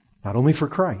 Not only for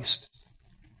Christ,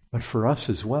 but for us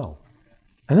as well.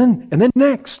 And then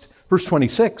next, verse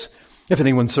 26, if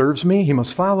anyone serves me, he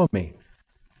must follow me.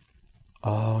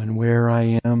 Oh, and where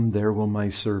I am, there will my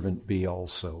servant be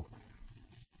also.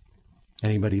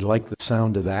 Anybody like the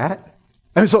sound of that?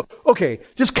 And so, okay,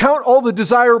 just count all the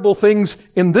desirable things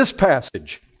in this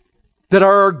passage that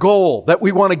are our goal, that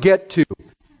we want to get to.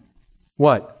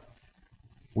 What?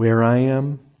 Where I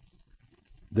am,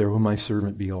 there will my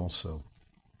servant be also.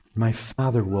 My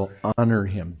Father will honor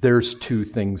him. There's two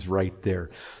things right there.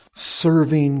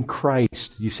 Serving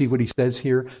Christ. You see what he says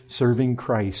here? Serving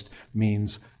Christ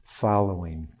means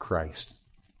following Christ.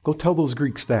 Go tell those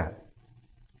Greeks that.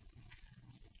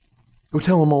 Go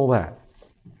tell them all that.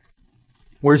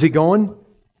 Where's he going?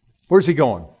 Where's he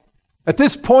going? At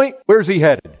this point, where's he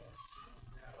headed?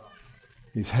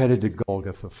 He's headed to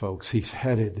Golgotha, folks. He's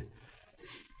headed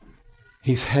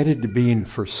to being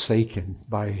forsaken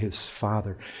by his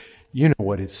Father. You know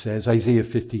what it says. Isaiah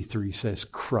 53 says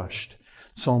crushed.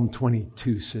 Psalm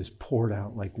 22 says poured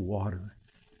out like water.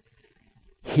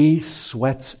 He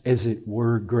sweats, as it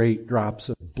were, great drops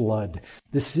of blood.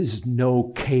 This is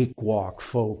no cakewalk,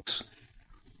 folks.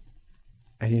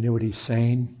 And you know what he's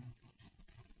saying?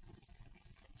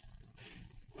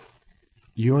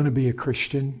 You want to be a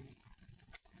Christian?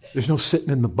 There's no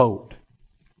sitting in the boat.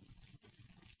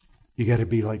 You got to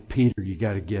be like Peter. You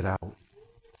got to get out.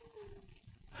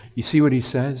 You see what he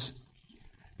says?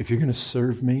 If you're going to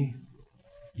serve me,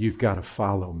 you've got to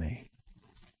follow me.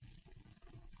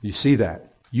 You see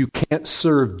that? You can't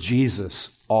serve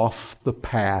Jesus off the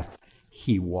path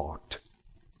he walked.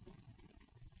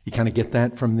 You kind of get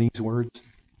that from these words?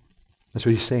 That's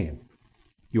what he's saying.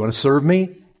 You want to serve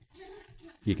me?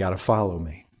 You got to follow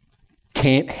me.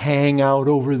 Can't hang out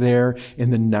over there in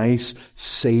the nice,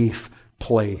 safe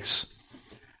place.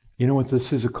 You know what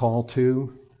this is a call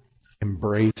to?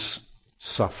 Embrace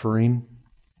suffering.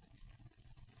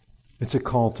 It's a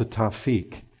call to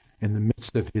Tawfiq. In the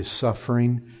midst of his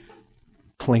suffering,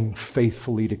 cling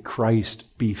faithfully to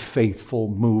Christ. Be faithful.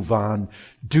 Move on.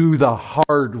 Do the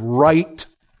hard right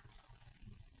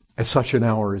at such an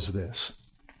hour as this.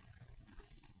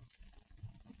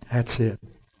 That's it.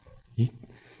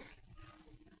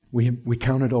 We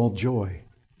count it all joy.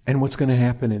 And what's going to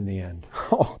happen in the end?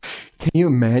 Oh, can you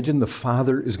imagine the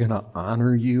Father is going to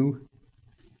honor you?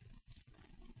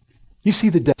 You see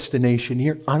the destination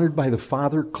here, honored by the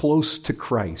Father, close to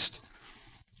Christ.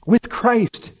 With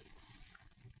Christ.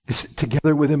 It's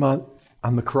together with him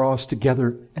on the cross,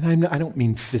 together. And I don't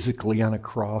mean physically on a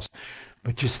cross,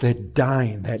 but just that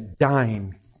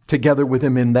dying, together with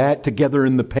him in that, together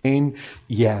in the pain,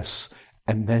 yes,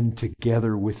 and then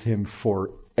together with him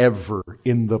forever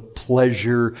in the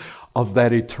pleasure of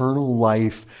that eternal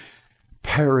life,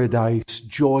 paradise,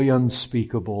 joy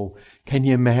unspeakable. Can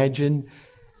you imagine?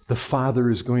 The Father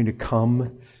is going to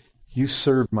come. You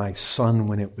served my son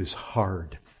when it was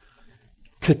hard.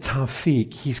 To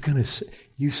Tawfiq, he's going to say,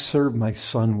 you served my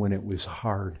son when it was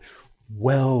hard.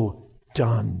 Well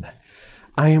done.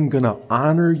 I am going to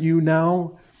honor you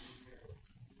now.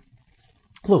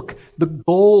 Look, the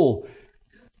goal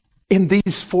in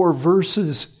these 4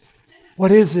 verses,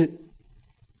 what is it?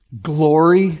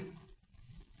 Glory,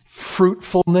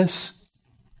 fruitfulness,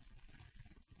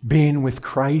 being with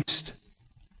Christ,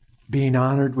 being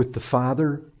honored with the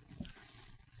Father.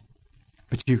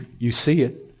 But you see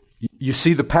it. You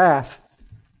see the path,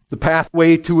 the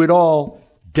pathway to it all.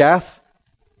 Death,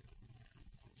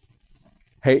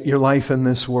 Hey, your life in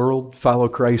this world, follow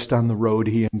Christ on the road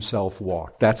he himself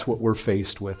walked. That's what we're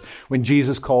faced with. When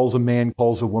Jesus calls a man,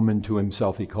 calls a woman to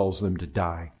himself, he calls them to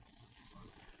die.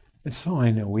 And so I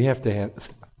know we have to have,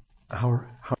 how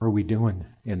are we doing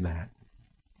in that?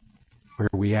 Where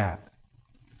are we at?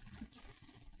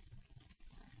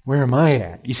 Where am I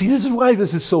at? You see, this is why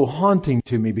this is so haunting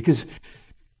to me, because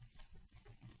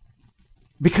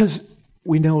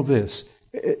we know this.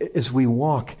 As we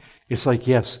walk, it's like,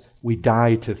 yes, we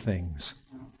die to things.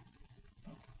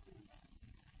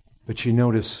 But you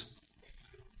notice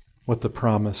what the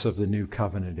promise of the new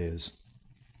covenant is.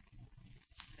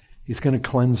 He's going to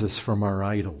cleanse us from our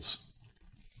idols.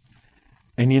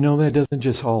 And you know that doesn't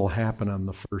just all happen on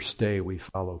the first day we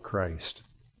follow Christ.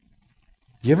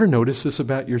 You ever notice this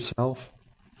about yourself?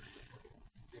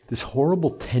 This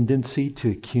horrible tendency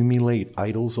to accumulate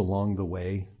idols along the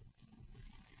way.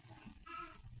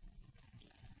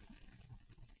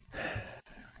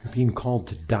 Being called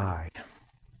to die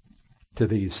to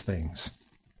these things.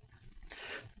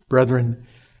 Brethren,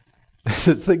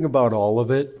 the thing about all of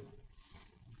it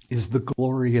is the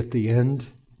glory at the end,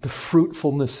 the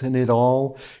fruitfulness in it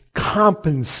all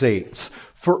compensates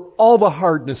for all the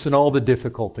hardness and all the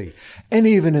difficulty. And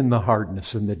even in the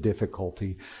hardness and the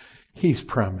difficulty, He's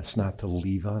promised not to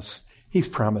leave us. He's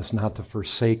promised not to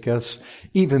forsake us.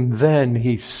 Even then,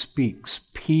 He speaks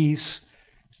peace.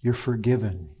 You're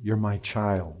forgiven. You're my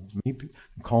child. Maybe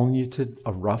I'm calling you to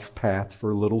a rough path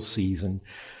for a little season,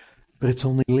 but it's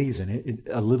only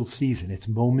a little season. It's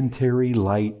momentary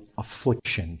light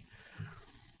affliction.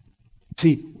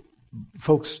 See,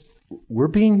 folks, we're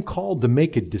being called to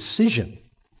make a decision.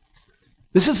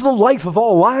 This is the life of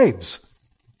all lives.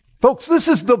 Folks, this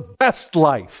is the best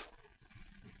life.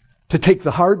 To take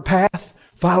the hard path,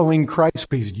 following Christ,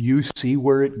 because you see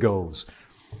where it goes.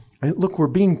 And look, we're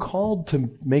being called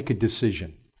to make a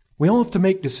decision. We all have to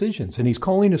make decisions, and He's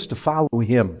calling us to follow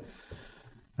Him.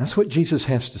 That's what Jesus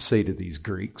has to say to these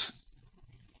Greeks.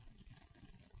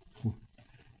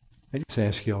 I just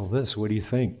ask you all this. What do you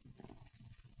think?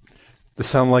 Does this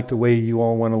sound like the way you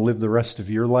all want to live the rest of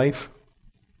your life?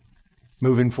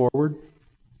 Moving forward?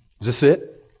 Is this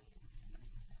it?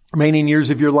 Remaining years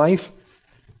of your life?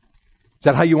 Is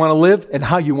that how you want to live and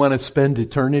how you want to spend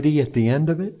eternity at the end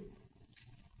of it?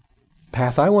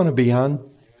 Path I want to be on.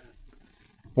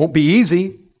 Won't be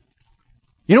easy.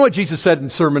 You know what Jesus said in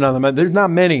Sermon on the Mount? There's not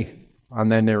many on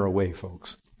that narrow way,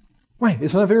 folks. Why?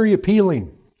 It's not very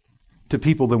appealing to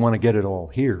people that want to get it all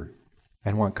here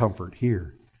and want comfort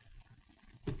here.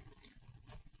 Do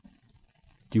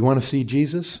you want to see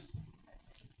Jesus?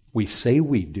 We say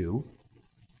we do.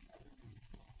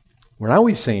 We're not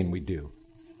always saying we do.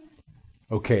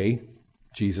 Okay,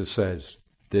 Jesus says,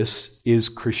 this is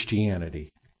Christianity.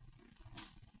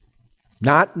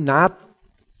 Not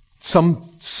some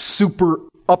super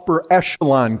upper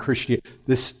echelon Christianity.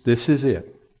 This is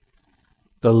it.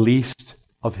 The least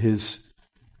of His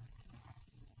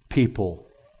people.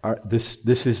 This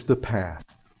is the path.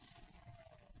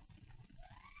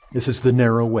 This is the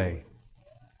narrow way.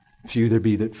 Few there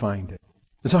be that find it.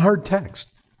 It's a hard text.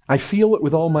 I feel it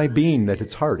with all my being that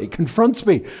it's hard. It confronts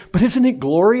me. But isn't it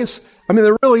glorious? I mean,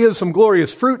 there really is some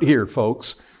glorious fruit here,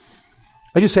 folks.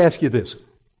 I just ask you this.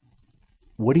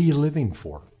 What are you living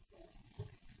for?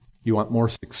 You want more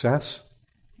success?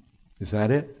 Is that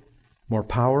it? More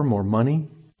power, more money?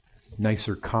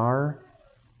 Nicer car?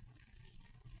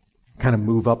 Kind of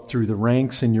move up through the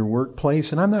ranks in your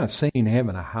workplace? And I'm not saying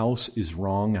having a house is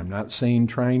wrong. I'm not saying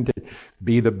trying to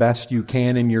be the best you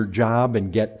can in your job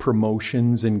and get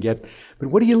promotions but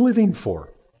what are you living for?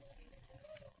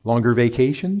 Longer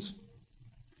vacations?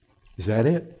 Is that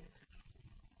it?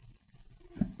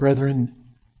 Brethren,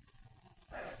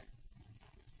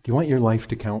 do you want your life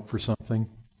to count for something?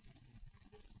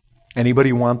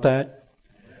 Anybody want that?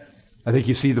 I think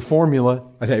you see the formula.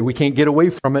 I think we can't get away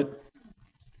from it.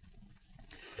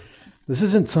 This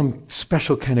isn't some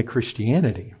special kind of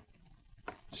Christianity.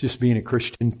 It's just being a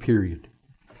Christian, period.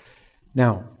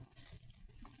 Now,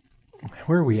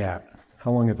 where are we at? How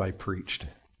long have I preached?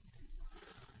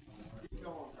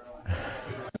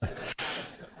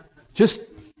 Just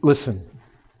listen.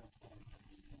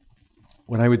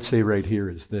 What I would say right here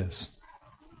is this.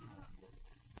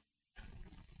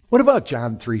 What about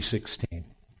John 3:16?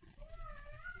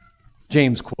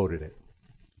 James quoted it.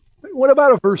 What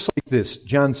about a verse like this?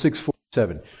 John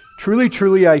 6:47. Truly,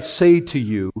 truly, I say to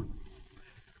you,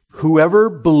 whoever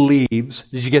believes,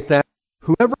 did you get that?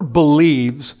 Whoever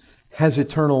believes has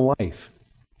eternal life.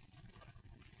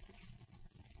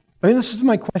 I mean, this is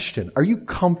my question. Are you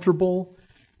comfortable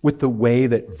with the way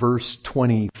that verse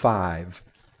 25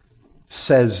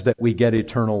 says that we get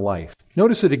eternal life.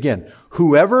 Notice it again.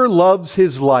 Whoever loves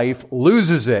his life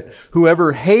loses it.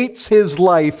 Whoever hates his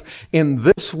life in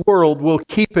this world will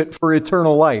keep it for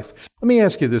eternal life. Let me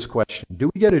ask you this question. Do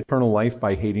we get eternal life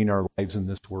by hating our lives in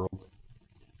this world?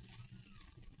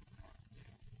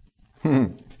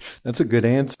 That's a good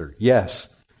answer.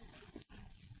 Yes.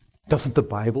 Doesn't the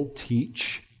Bible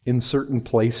teach in certain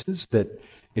places that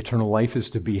eternal life is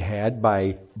to be had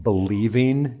by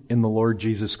believing in the Lord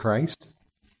Jesus Christ?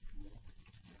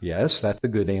 Yes, that's a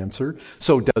good answer.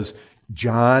 So does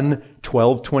John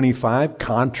 12:25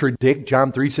 contradict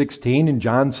John 3:16 and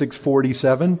John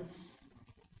 6:47?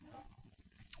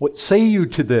 What say you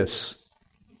to this?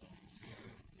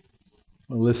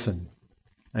 Well, listen,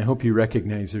 I hope you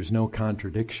recognize there's no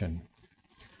contradiction.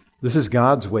 This is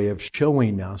God's way of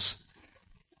showing us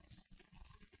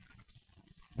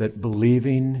that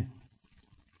believing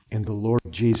in the Lord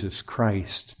Jesus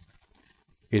Christ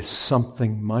is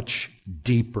something much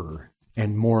deeper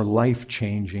and more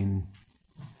life-changing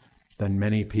than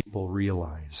many people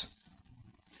realize.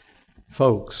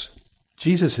 Folks,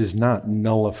 Jesus is not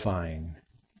nullifying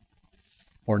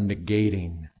or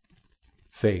negating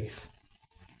faith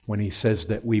when he says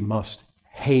that we must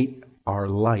hate our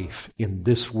life in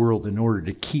this world in order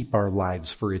to keep our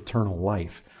lives for eternal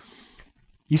life.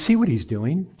 You see what he's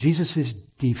doing? Jesus is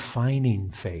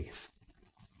defining faith.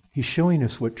 He's showing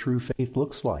us what true faith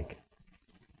looks like.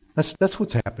 That's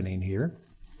what's happening here.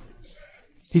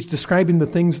 He's describing the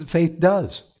things that faith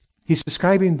does. He's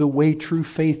describing the way true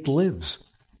faith lives.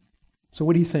 So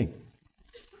what do you think?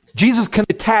 Jesus can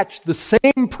attach the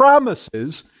same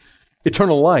promises,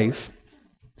 eternal life,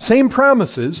 same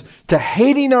promises to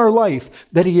hating our life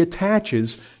that he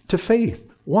attaches to faith.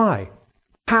 Why?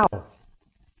 How?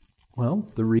 Well,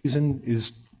 the reason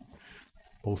is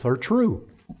both are true.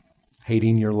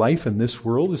 Hating your life in this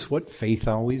world is what faith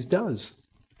always does.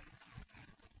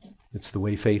 It's the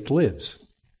way faith lives.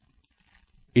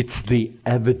 It's the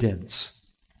evidence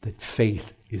that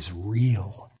faith is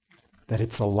real, that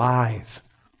it's alive.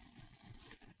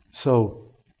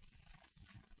 So,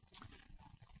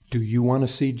 do you want to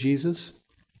see Jesus?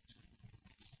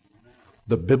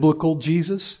 The biblical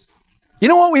Jesus? You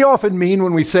know what we often mean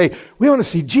when we say, we want to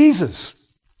see Jesus?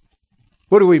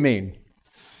 What do we mean?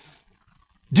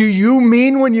 Do you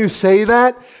mean when you say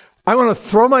that, I want to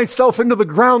throw myself into the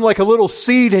ground like a little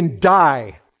seed and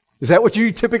die? Is that what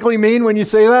you typically mean when you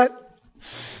say that?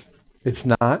 It's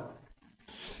not.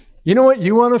 You know what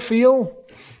you want to feel?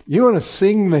 You want to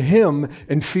sing the hymn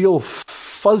and feel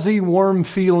fuzzy, warm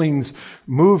feelings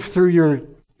move through your...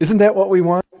 Isn't that what we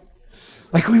want?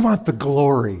 Like we want the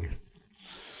glory.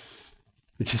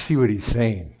 But you see what he's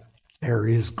saying? There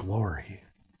is glory.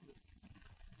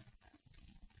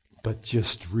 But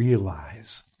just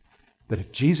realize that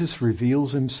if Jesus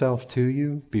reveals himself to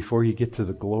you before you get to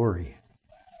the glory,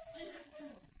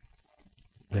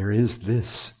 there is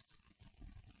this.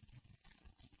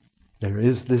 There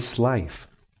is this life.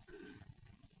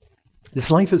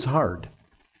 This life is hard.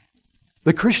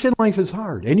 The Christian life is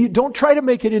hard. And you don't try to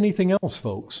make it anything else,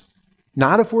 folks.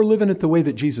 Not if we're living it the way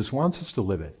that Jesus wants us to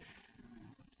live it.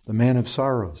 The man of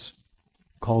sorrows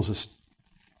calls us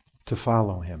to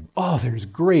follow him. Oh, there's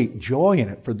great joy in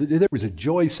it. There was a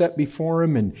joy set before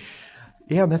him. And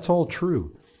yeah, that's all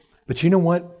true. But you know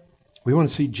what? We want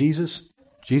to see Jesus.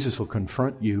 Jesus will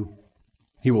confront you.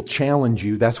 He will challenge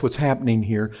you. That's what's happening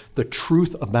here. The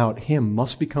truth about him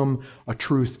must become a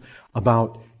truth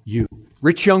about you.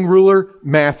 Rich young ruler,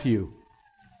 Matthew.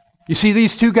 You see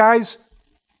these two guys?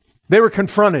 They were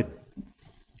confronted.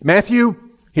 Matthew,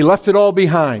 he left it all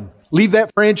behind. Leave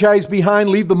that franchise behind.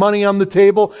 Leave the money on the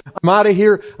table. I'm out of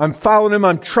here. I'm following him.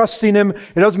 I'm trusting him.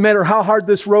 It doesn't matter how hard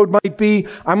this road might be.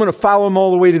 I'm going to follow him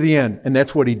all the way to the end. And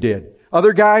that's what he did.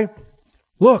 Other guy,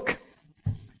 look,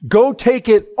 go take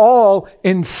it all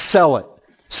and sell it.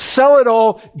 Sell it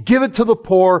all. Give it to the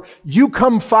poor. You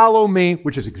come follow me,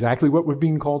 which is exactly what we're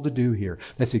being called to do here.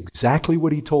 That's exactly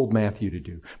what he told Matthew to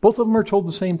do. Both of them are told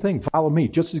the same thing. Follow me.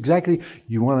 Just exactly.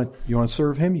 You want to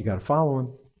serve him? You got to follow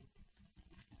him.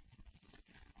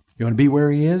 You want to be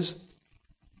where he is?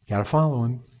 You got to follow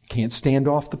him. Can't stand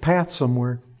off the path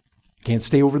somewhere. Can't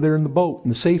stay over there in the boat, in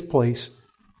the safe place.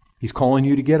 He's calling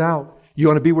you to get out. You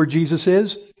want to be where Jesus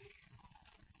is?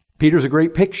 Peter's a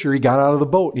great picture. He got out of the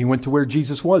boat and he went to where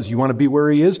Jesus was. You want to be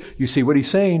where he is? You see what he's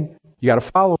saying. You got to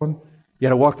follow him. You got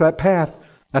to walk that path.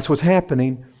 That's what's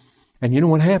happening. And you know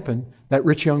what happened? That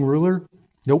rich young ruler?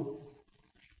 Nope.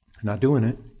 I'm not doing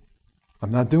it.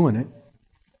 I'm not doing it.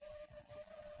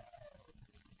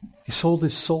 He sold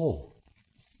his soul.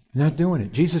 Not doing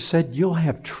it. Jesus said, you'll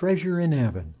have treasure in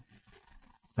heaven.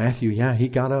 Matthew, yeah, he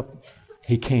got up.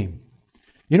 He came.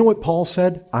 You know what Paul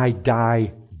said? I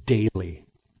die daily.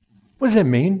 What does that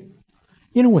mean?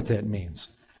 You know what that means.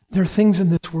 There are things in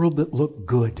this world that look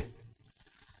good.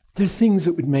 There are things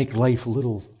that would make life a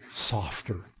little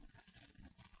softer.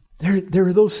 There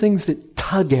are those things that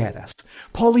tug at us.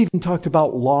 Paul even talked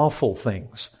about lawful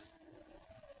things.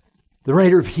 The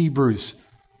writer of Hebrews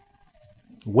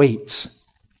waits.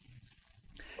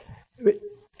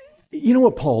 You know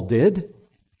what Paul did?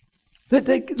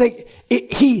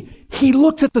 He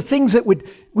looked at the things that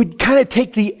would kind of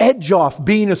take the edge off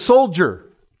being a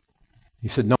soldier. He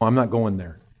said, no, I'm not going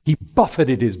there. He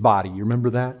buffeted his body. You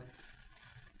remember that?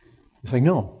 He's like,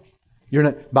 no, you're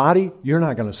not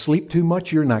going to sleep too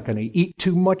much. You're not going to eat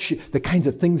too much. The kinds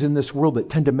of things in this world that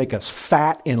tend to make us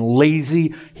fat and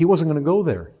lazy. He wasn't going to go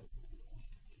there.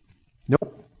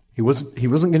 Nope. He wasn't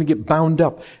going to get bound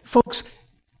up. Folks,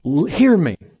 hear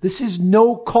me. This is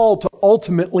no call to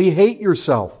ultimately hate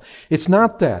yourself. It's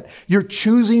not that. You're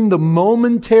choosing the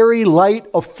momentary light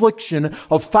affliction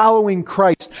of following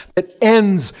Christ that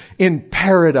ends in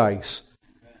paradise.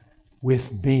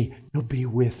 With me. You'll be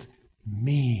with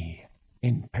me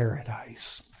in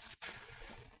paradise.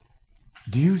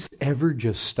 Do you ever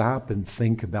just stop and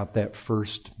think about that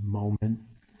first moment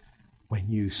when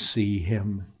you see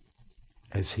Him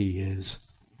as He is?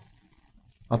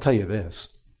 I'll tell you this.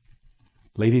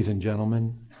 Ladies and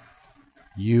gentlemen,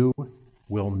 you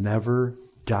will never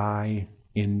die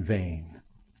in vain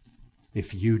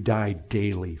if you die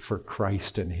daily for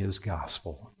Christ and His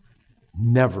gospel.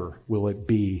 Never will it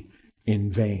be in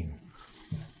vain.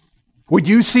 Would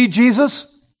you see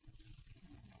Jesus?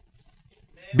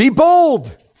 Be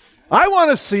bold. I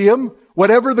want to see Him,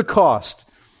 whatever the cost.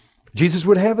 Jesus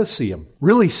would have us see Him,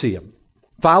 really see Him.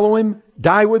 Follow Him,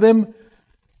 die with Him,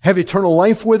 have eternal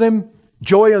life with Him,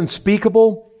 joy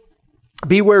unspeakable,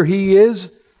 be where He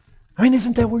is. I mean,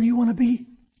 isn't that where you want to be?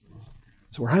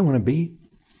 It's where I want to be.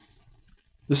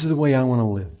 This is the way I want to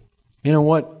live. You know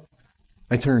what?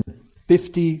 I turned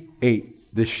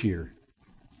 58 this year.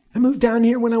 I moved down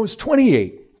here when I was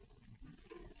 28.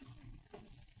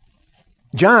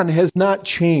 John has not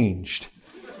changed.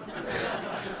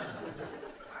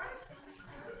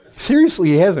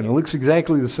 Seriously, he hasn't. It looks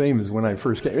exactly the same as when I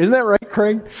first came. Isn't that right,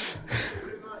 Craig?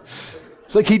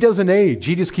 It's like he doesn't age.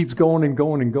 He just keeps going and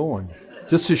going and going.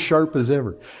 Just as sharp as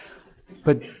ever.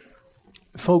 But,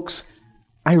 folks,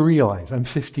 I realize I'm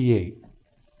 58.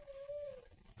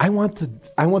 I want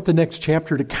the next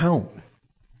chapter to count.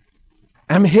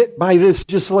 I'm hit by this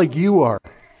just like you are.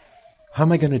 How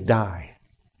am I going to die?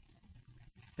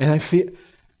 And I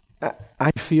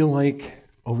feel like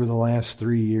over the last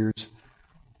 3 years,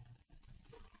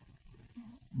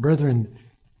 brethren,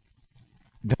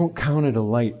 don't count it a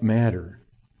light matter.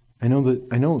 I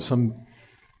know some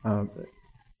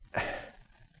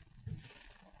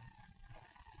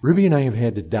Ruby and I have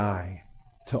had to die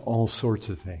to all sorts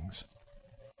of things.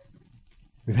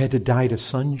 We've had to die to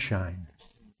sunshine.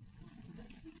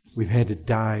 We've had to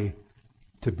die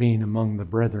to being among the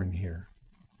brethren here.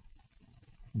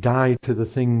 Die to the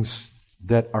things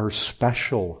that are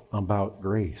special about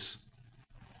grace.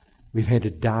 We've had to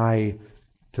die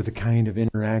to the kind of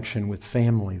interaction with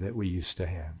family that we used to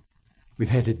have. We've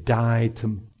had to die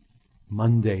to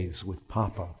Mondays with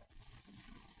Papa.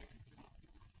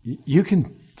 You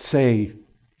can say,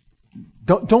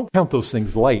 don't count those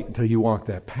things light until you walk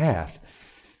that path.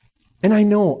 And I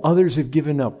know others have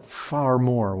given up far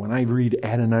more when I read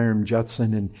Adoniram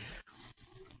Judson.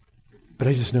 But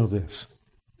I just know this.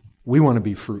 We want to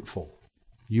be fruitful.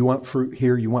 You want fruit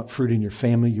here. You want fruit in your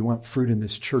family. You want fruit in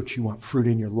this church. You want fruit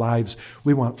in your lives.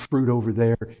 We want fruit over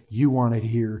there. You want it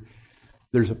here.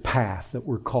 There's a path that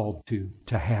we're called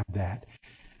to have that.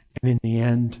 And in the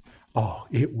end,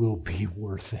 it will be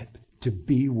worth it to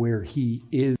be where He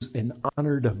is and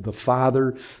honored of the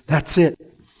Father. That's it.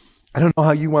 I don't know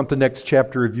how you want the next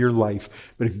chapter of your life,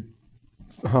 but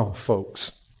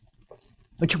folks,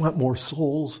 don't you want more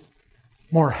souls,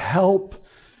 more help,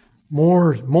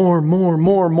 more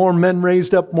men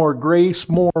raised up, more grace,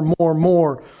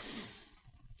 more.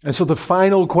 And so the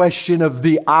final question of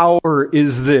the hour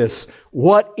is this: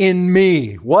 what in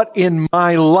me, what in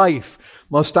my life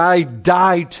must I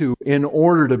die to in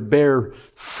order to bear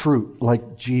fruit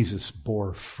like Jesus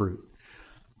bore fruit?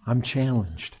 I'm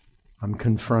challenged. I'm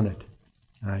confronted.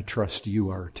 And I trust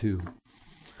you are too.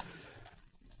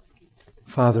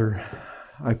 Father,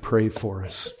 I pray for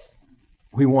us.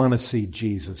 We want to see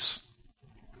Jesus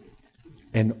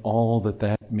and all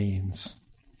that means.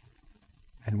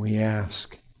 And we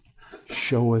ask,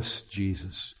 show us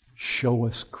Jesus. Show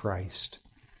us Christ.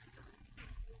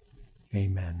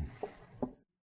 Amen.